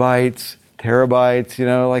 gigabytes, terabytes,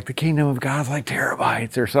 like the kingdom of God's like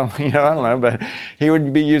terabytes or something, I don't know, but he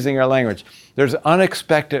would be using our language. There's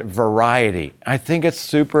unexpected variety. I think it's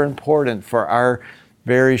super important for our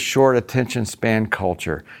very short attention span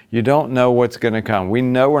culture. You don't know what's going to come. We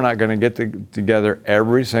know we're not going to get together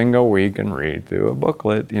every single week and read through a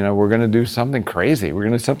booklet. We're going to do something crazy. We're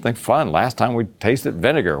going to do something fun. Last time we tasted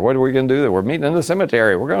vinegar. What are we going to do? We're meeting in the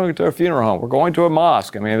cemetery. We're going to a funeral home. We're going to a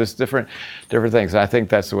mosque. I mean, there's different things. I think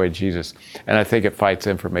that's the way Jesus, and I think it fights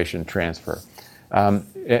information transfer.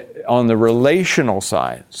 On the relational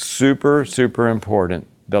side, super, super important.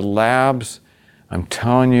 The labs, I'm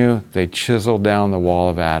telling you, they chiseled down the wall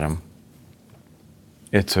of Adam.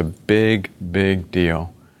 It's a big, big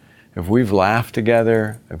deal. If we've laughed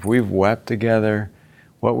together, if we've wept together,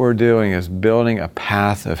 What we're doing is building a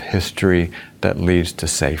path of history that leads to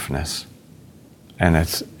safeness. And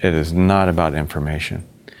it is not about information.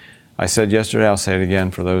 I said yesterday, I'll say it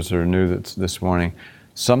again for those that are new this morning,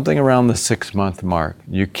 something around the 6-month mark.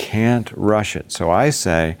 You can't rush it. So I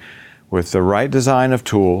say, with the right design of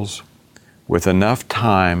tools, with enough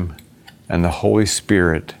time and the Holy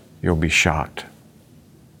Spirit, you'll be shocked.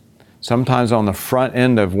 Sometimes on the front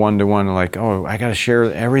end of one-to-one, like, oh, I got to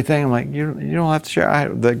share everything. I'm like, you don't have to share.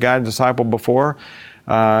 The guy discipled before,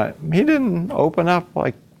 he didn't open up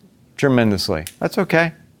like tremendously. That's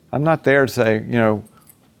okay. I'm not there to say,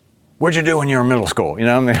 what'd you do when you were in middle school?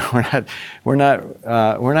 I mean, we're not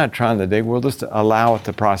trying to dig. We'll just allow it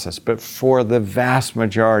to process. But for the vast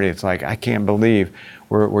majority, it's like, I can't believe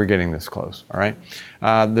we're getting this close. All right.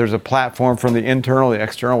 There's a platform from the internal, the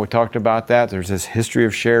external. We talked about that. There's this history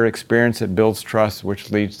of shared experience that builds trust,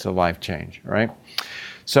 which leads to life change. All right.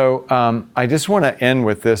 So I just want to end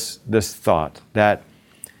with this thought that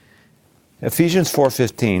Ephesians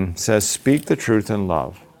 4:15 says, "Speak the truth in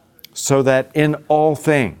love, so that in all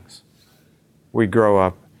things we grow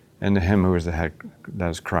up into Him who is the head, that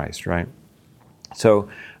is Christ," right? So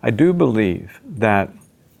I do believe that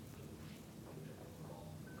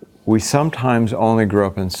we sometimes only grow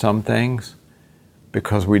up in some things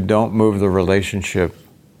because we don't move the relationship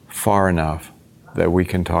far enough that we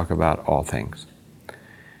can talk about all things.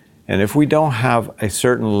 And if we don't have a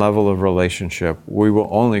certain level of relationship, we will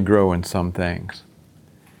only grow in some things.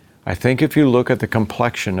 I think if you look at the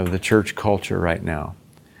complexion of the church culture right now,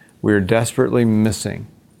 we are desperately missing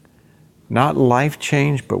not life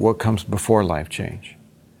change, but what comes before life change.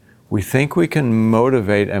 We think we can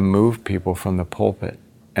motivate and move people from the pulpit.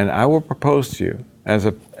 And I will propose to you, as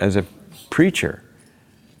a preacher,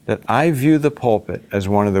 that I view the pulpit as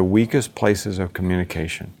one of the weakest places of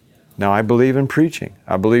communication. Now, I believe in preaching.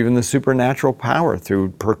 I believe in the supernatural power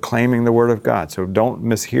through proclaiming the Word of God. So don't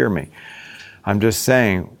mishear me. I'm just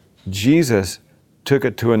saying, Jesus took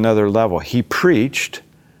it to another level. He preached,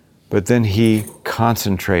 but then He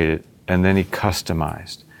concentrated, and then He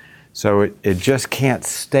customized. So it just can't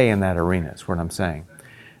stay in that arena, is what I'm saying.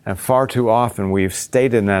 And far too often we've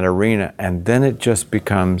stayed in that arena, and then it just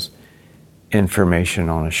becomes information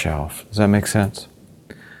on a shelf. Does that make sense?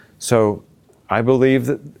 So I believe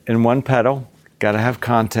that in one pedal, got to have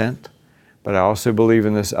content, but I also believe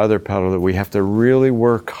in this other pedal that we have to really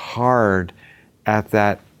work hard at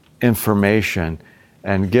that information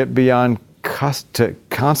and get beyond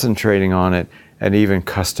concentrating on it and even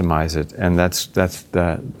customize it. And that's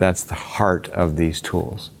the heart of these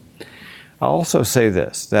tools. I'll also say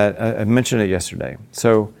this, that I mentioned it yesterday.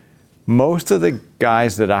 So most of the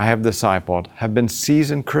guys that I have discipled have been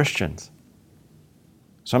seasoned Christians.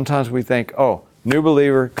 Sometimes we think, oh, new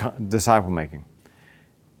believer, disciple making.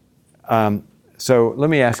 So let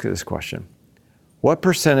me ask you this question. What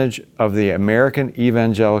percentage of the American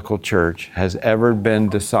evangelical church has ever been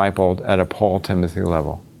discipled at a Paul Timothy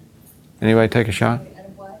level? Anybody take a shot?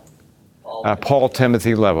 Paul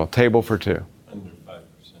Timothy level, table for two.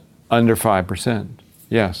 Under 5%.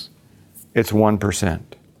 Yes. It's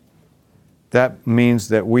 1%. That means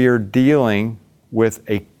that we are dealing with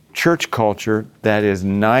a church culture that is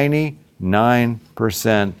 99%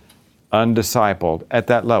 undiscipled at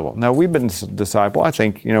that level. Now, we've been discipled. I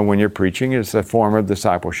think, when you're preaching, it's a form of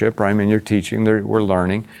discipleship, right? I mean, you're teaching, we're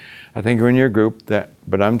learning. I think you're in your group,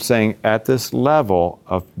 but I'm saying at this level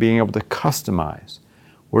of being able to customize,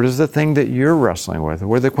 what is the thing that you're wrestling with?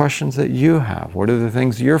 What are the questions that you have? What are the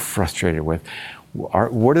things you're frustrated with?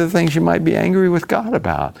 What are the things you might be angry with God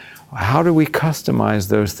about? How do we customize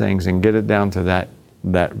those things and get it down to that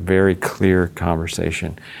very clear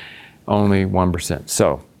conversation? Only 1%.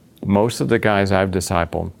 So most of the guys I've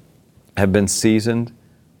discipled have been seasoned,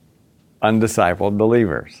 undiscipled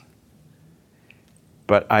believers.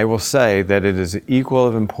 But I will say that it is equal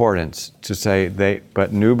of importance to say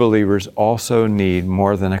but new believers also need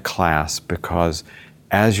more than a class, because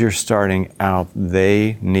as you're starting out,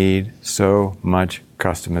 they need so much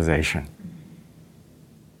customization.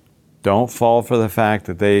 Don't fall for the fact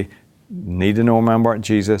that they need to know more about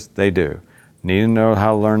Jesus. They do. Need to know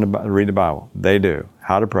how to read the Bible. They do.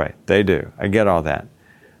 How to pray. They do. I get all that.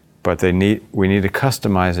 But we need to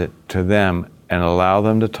customize it to them and allow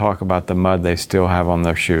them to talk about the mud they still have on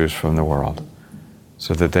their shoes from the world,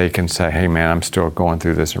 so that they can say, hey man, I'm still going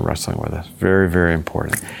through this and wrestling with this. Very, very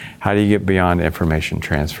important. How do you get beyond information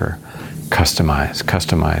transfer? Customize,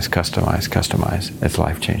 customize, customize, customize. It's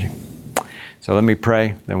life-changing. So let me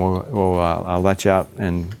pray, then I'll let you out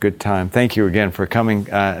in good time. Thank you again for coming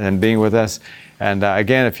and being with us. And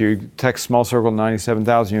again, if you text small circle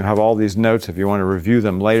 97,000, you have all these notes if you want to review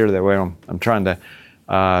them later. That way I'm trying to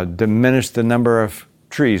diminish the number of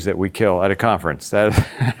trees that we kill at a conference,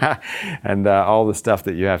 and all the stuff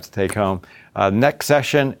that you have to take home. Next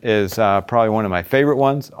session is probably one of my favorite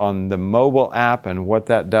ones on the mobile app and what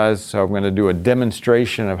that does. So I'm going to do a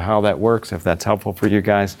demonstration of how that works, if that's helpful for you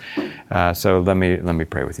guys. So let me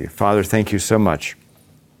pray with you. Father, thank you so much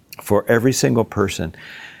for every single person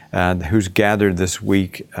who's gathered this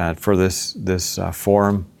week for this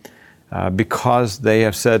forum, because they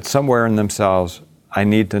have said somewhere in themselves, I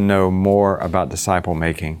need to know more about disciple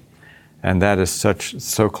making. And that is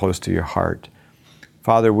so close to your heart.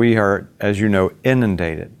 Father, we are, as you know,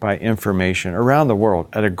 inundated by information around the world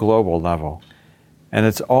at a global level. And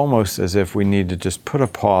it's almost as if we need to just put a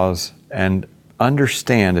pause and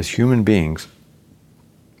understand as human beings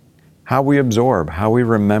how we absorb, how we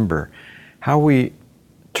remember, how we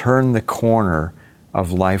turn the corner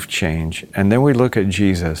of life change. And then we look at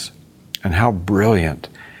Jesus and how brilliant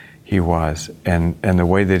he was, and the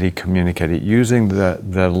way that he communicated, using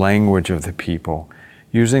the language of the people,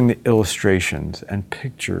 using the illustrations and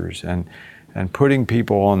pictures, and putting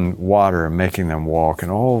people on water and making them walk, and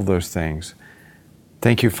all of those things.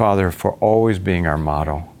 Thank you, Father, for always being our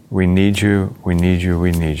model. We need you, we need you,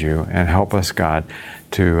 we need you, and help us, God,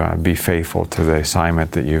 to be faithful to the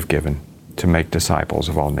assignment that you've given to make disciples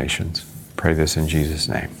of all nations. Pray this in Jesus'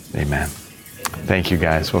 name. Amen. Thank you,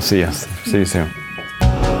 guys. We'll see you soon.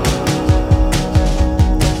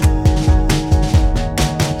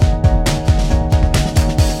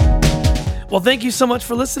 Well, thank you so much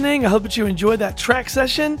for listening. I hope that you enjoyed that track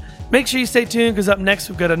session. Make sure you stay tuned, because up next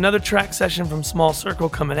we've got another track session from Small Circle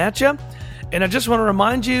coming at you. And I just want to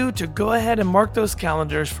remind you to go ahead and mark those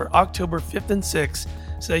calendars for October 5th and 6th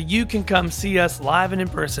so that you can come see us live and in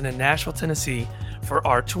person in Nashville, Tennessee for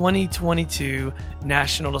our 2022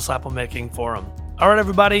 National Disciple Making Forum. All right,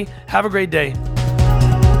 everybody, have a great day.